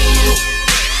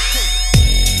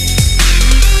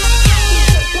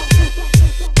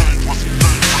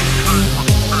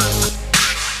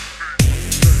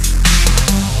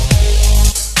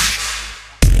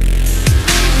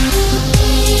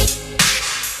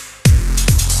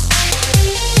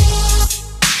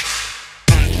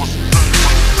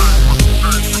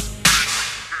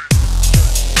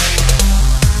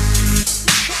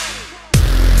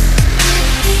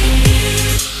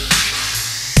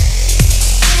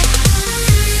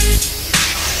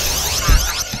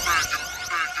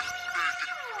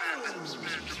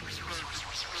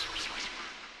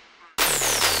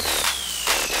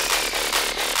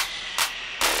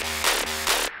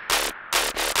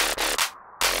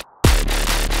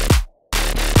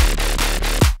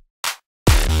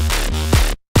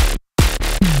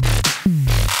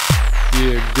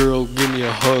 Yeah, girl, give me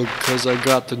a hug, cause I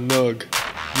got the nug.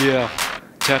 Yeah,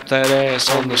 tap that ass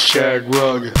on the shag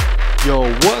rug. Yo,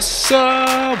 what's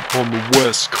up? On the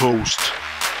West Coast,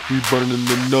 we burning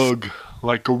the nug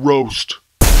like a roast.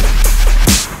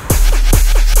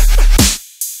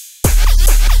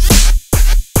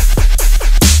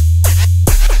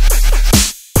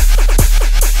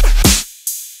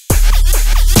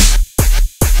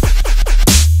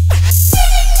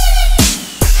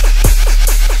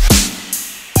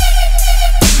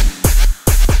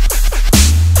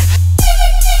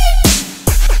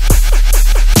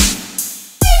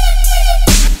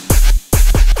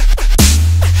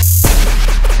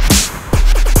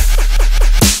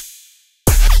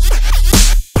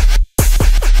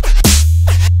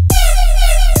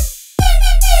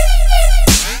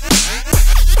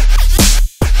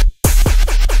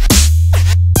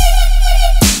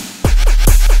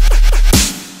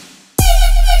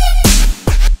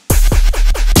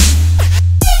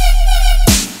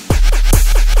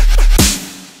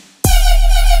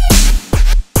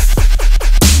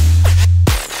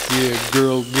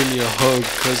 Girl, give me a hug,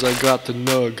 cause I got the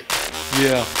nug.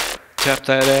 Yeah, tap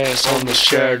that ass on the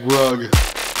shag rug.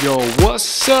 Yo,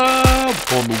 what's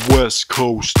up? On the West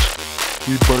Coast,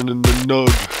 we burning the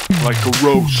nug like a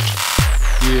roast.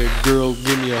 Yeah, girl,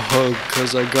 give me a hug,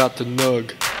 cause I got the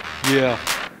nug. Yeah,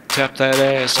 tap that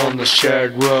ass on the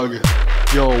shag rug.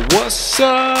 Yo, what's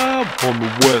up? On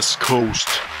the West Coast,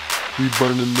 we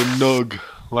burning the nug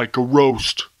like a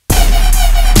roast.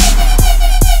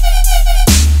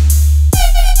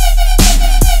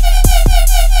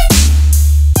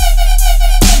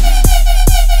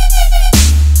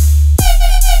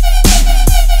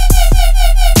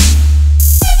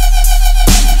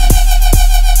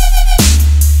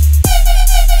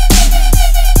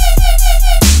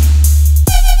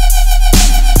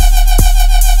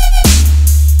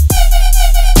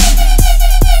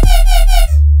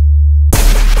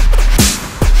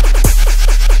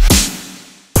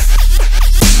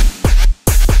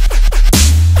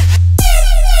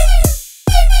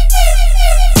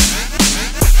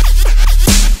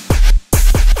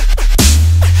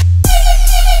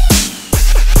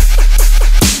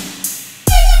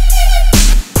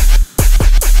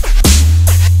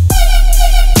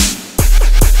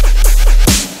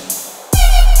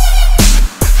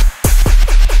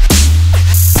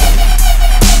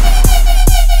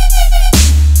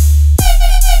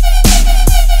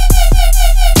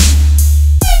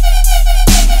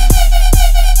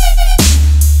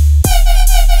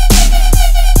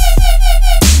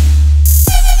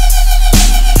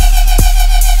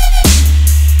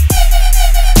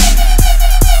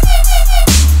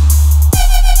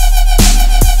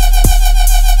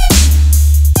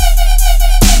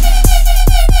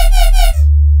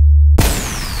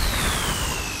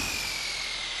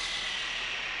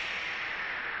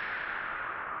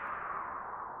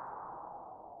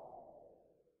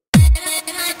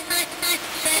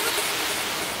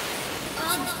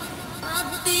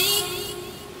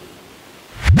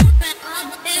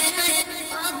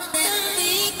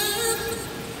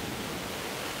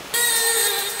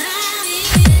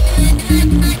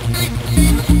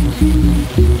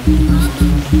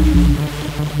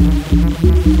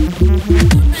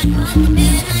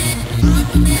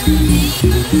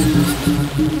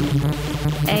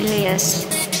 Alias.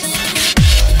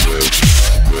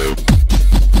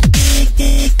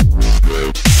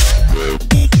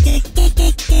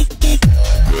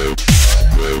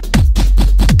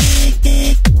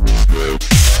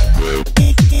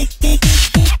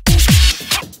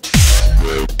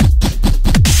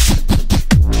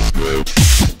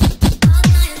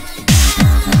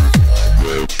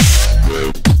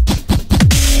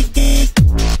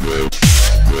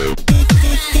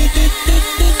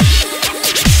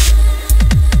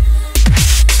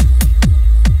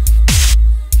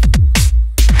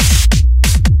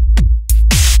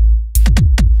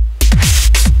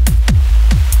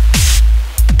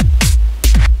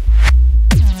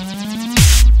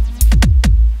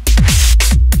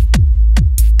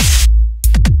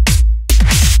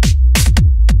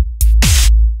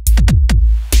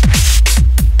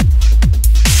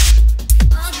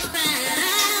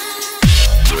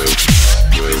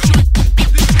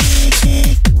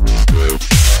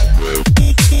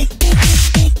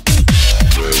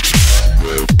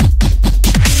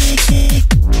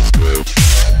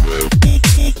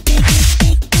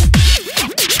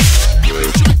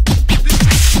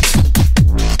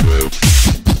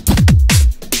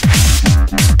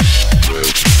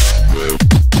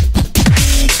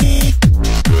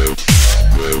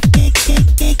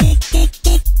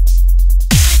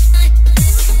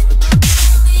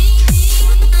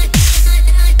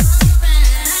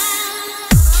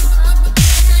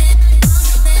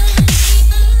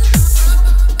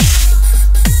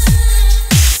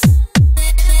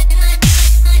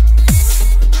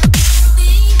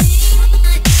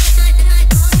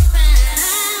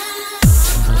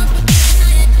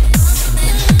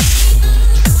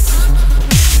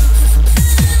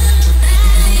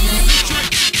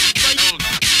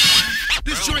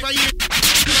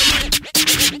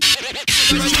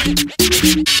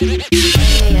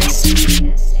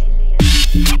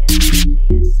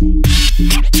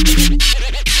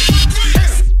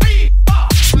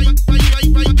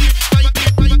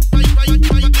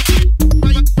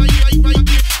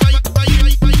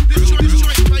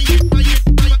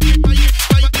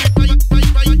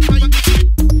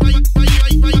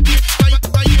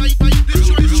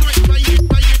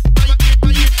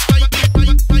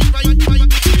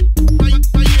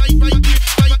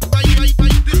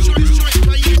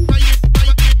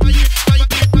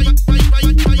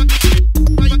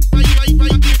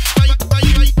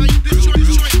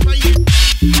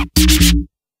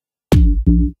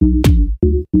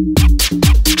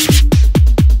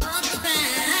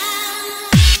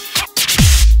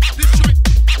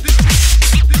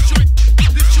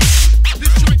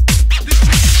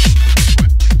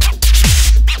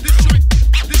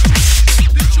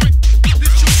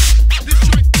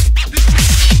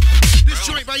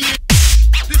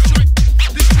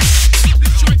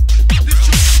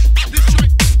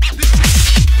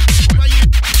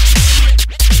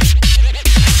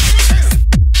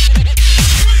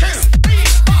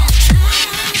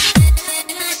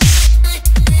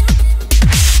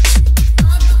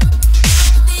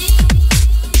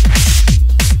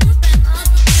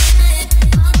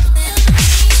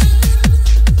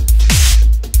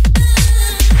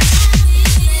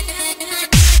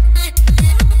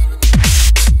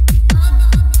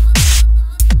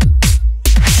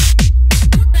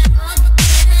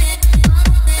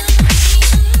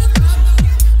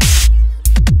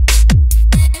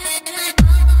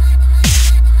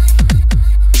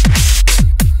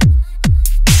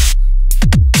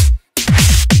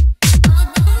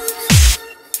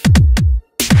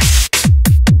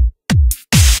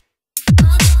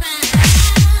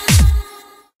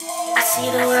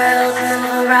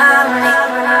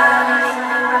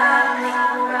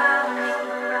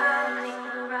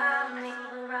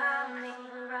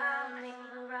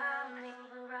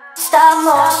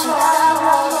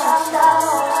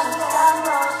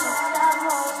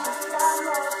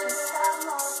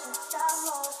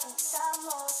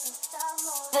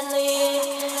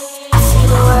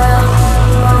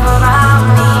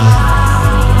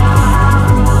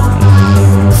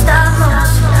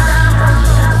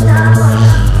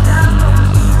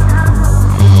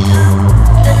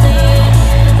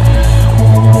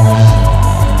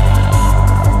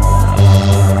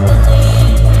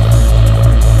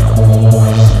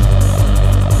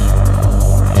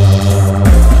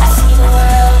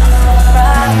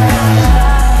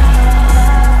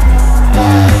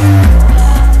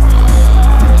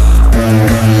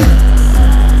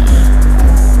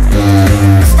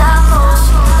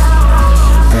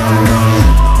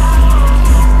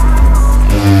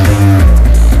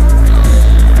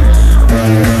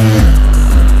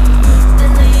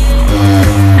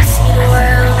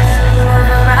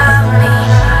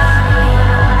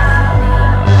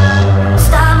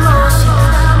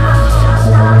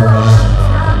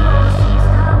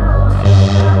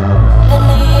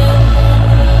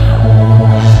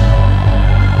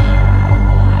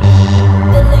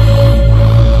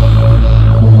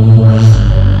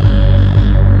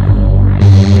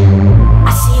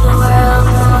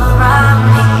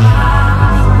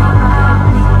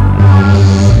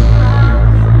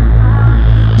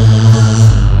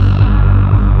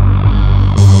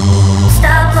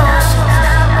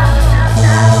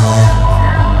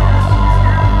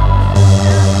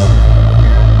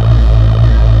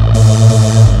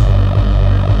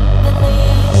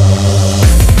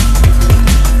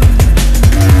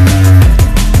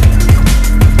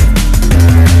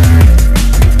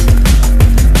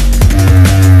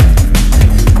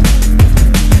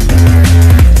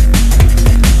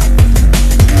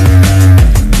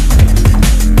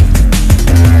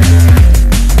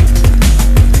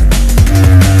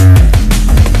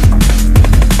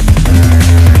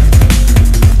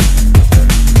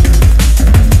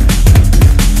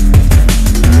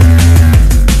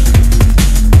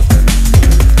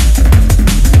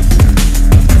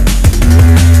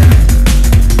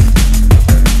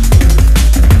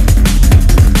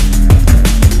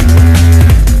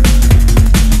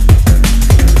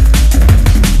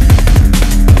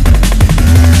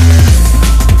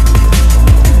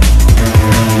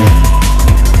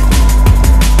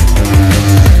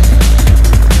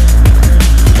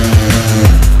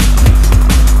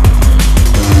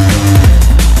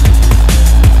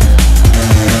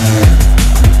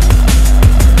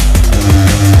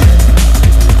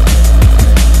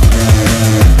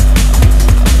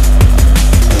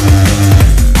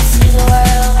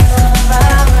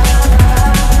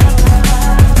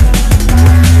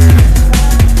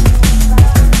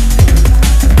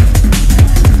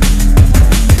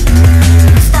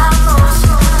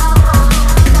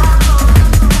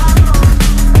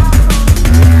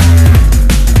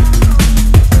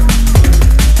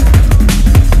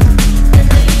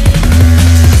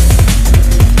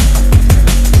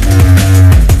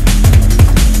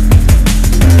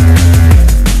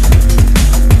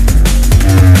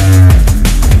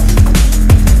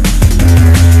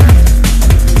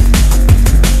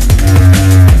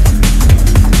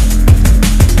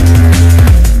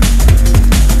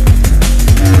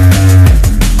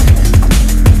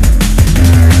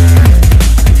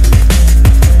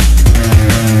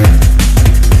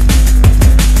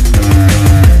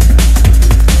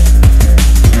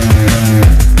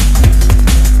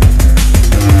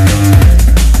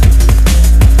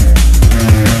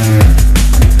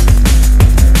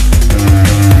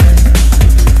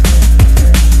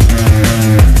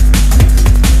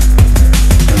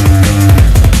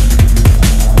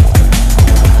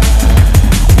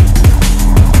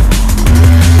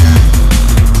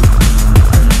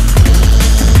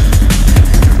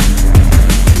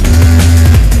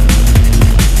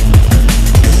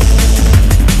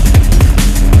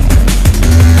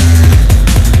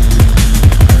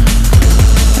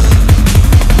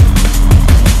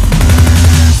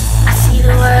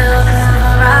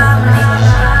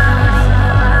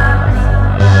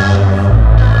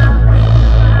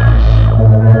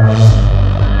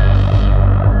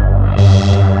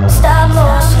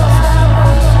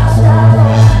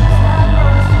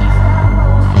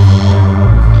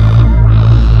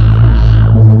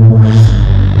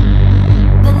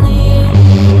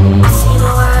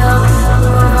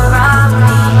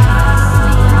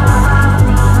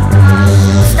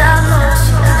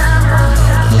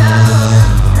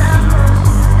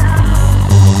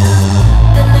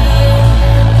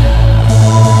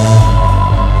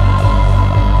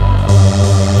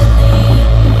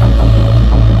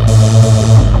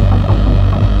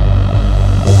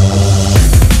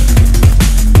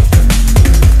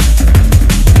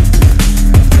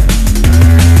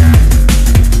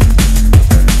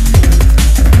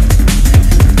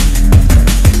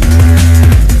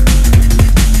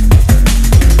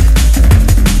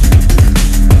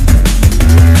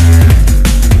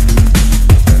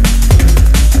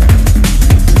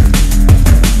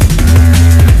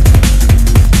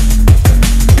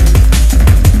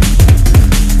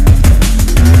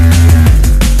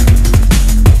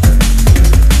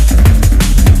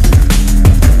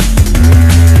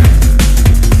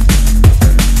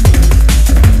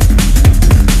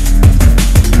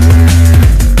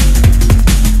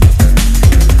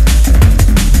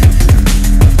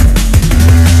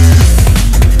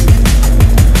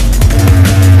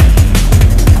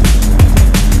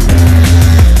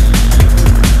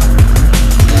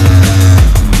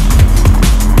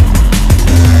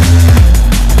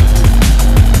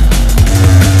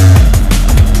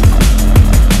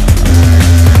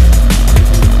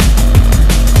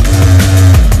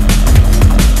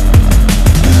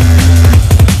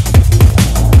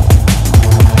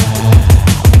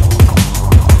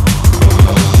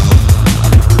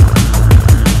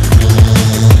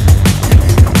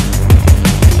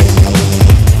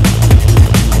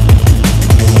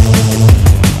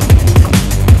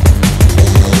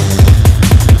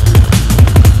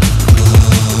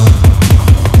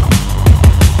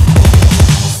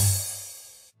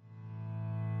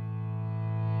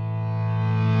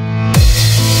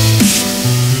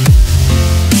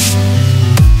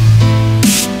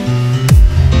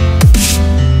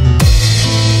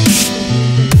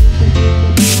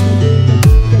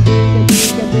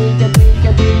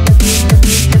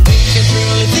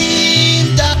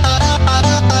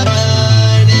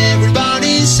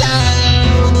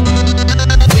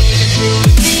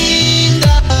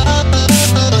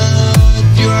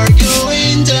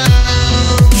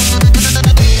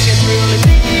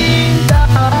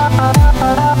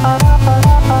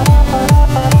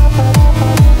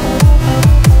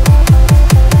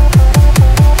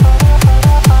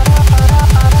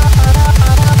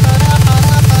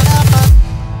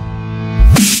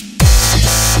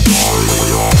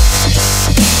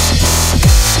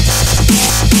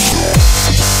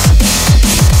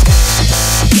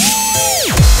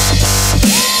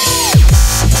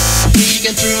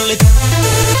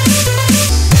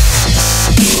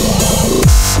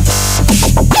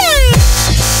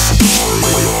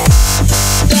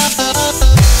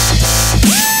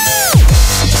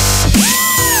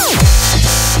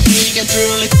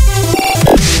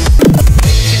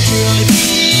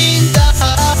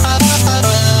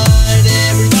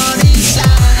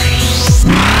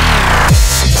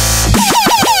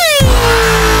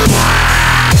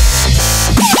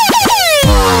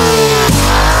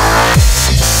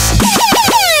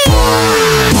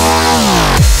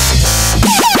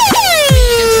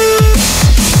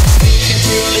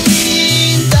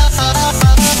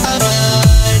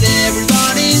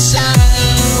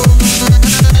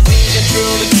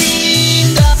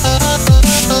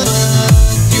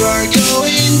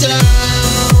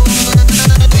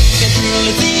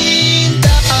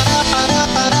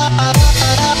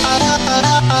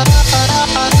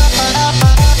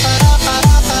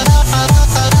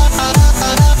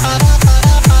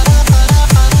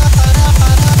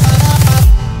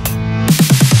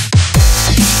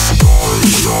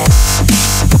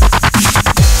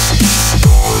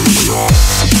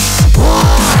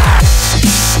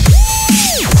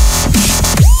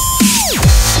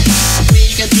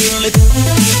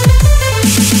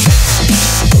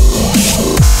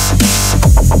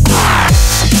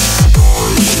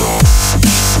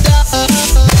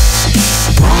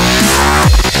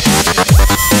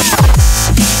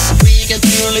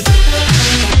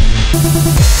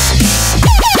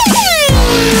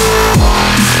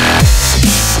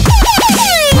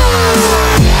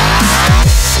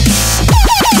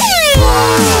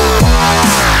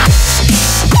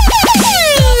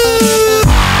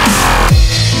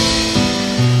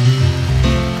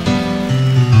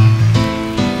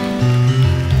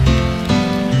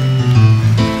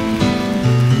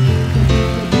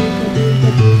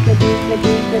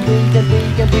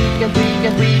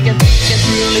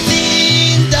 If